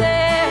you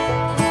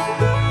there.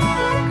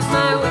 Cause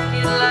my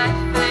wicked life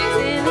hangs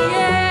in the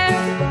air.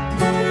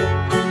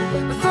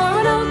 But for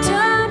an old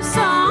time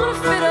song, a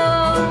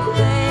fiddle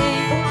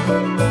play.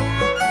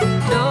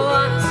 No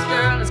honest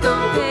girl is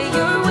gonna pay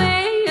your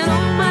way. And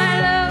oh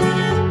my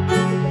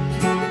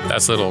love,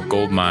 That's Little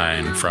Gold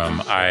Mine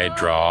from I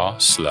Draw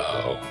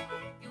Slow.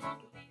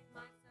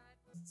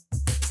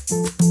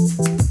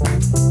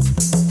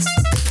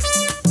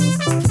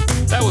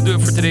 That will do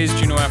it for today's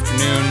Juneau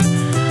Afternoon.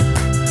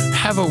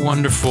 Have a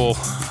wonderful,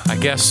 I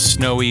guess,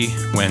 snowy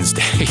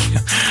Wednesday.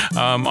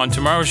 On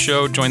tomorrow's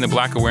show, join the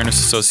Black Awareness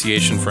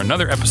Association for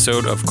another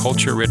episode of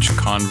Culture Rich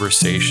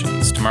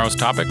Conversations. Tomorrow's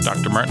topic,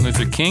 Dr. Martin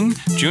Luther King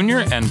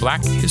Jr. and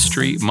Black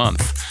History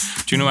Month.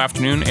 Juneau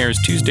Afternoon airs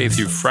Tuesday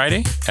through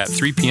Friday at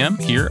 3 p.m.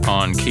 here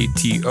on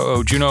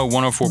KTOO Juneau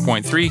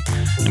 104.3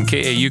 and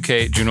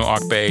KAUK Juneau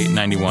Ock Bay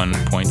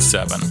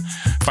 91.7.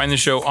 Find the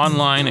show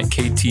online at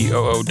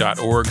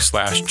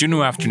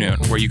ktoo.org/Juneau Afternoon,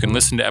 where you can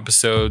listen to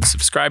episodes,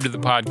 subscribe to the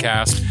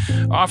podcast,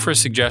 offer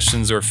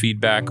suggestions or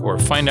feedback, or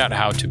find out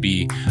how to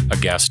be a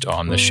guest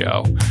on the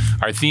show.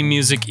 Our theme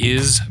music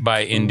is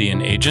by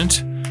Indian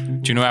Agent.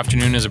 Juneau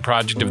Afternoon is a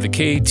project of the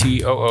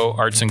KTOO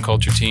Arts and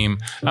Culture team.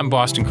 I'm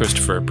Boston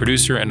Christopher,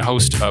 producer and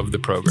host of the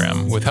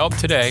program, with help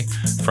today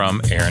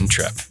from Aaron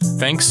Tripp.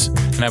 Thanks,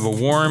 and have a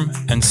warm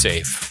and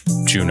safe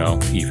Juneau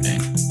evening.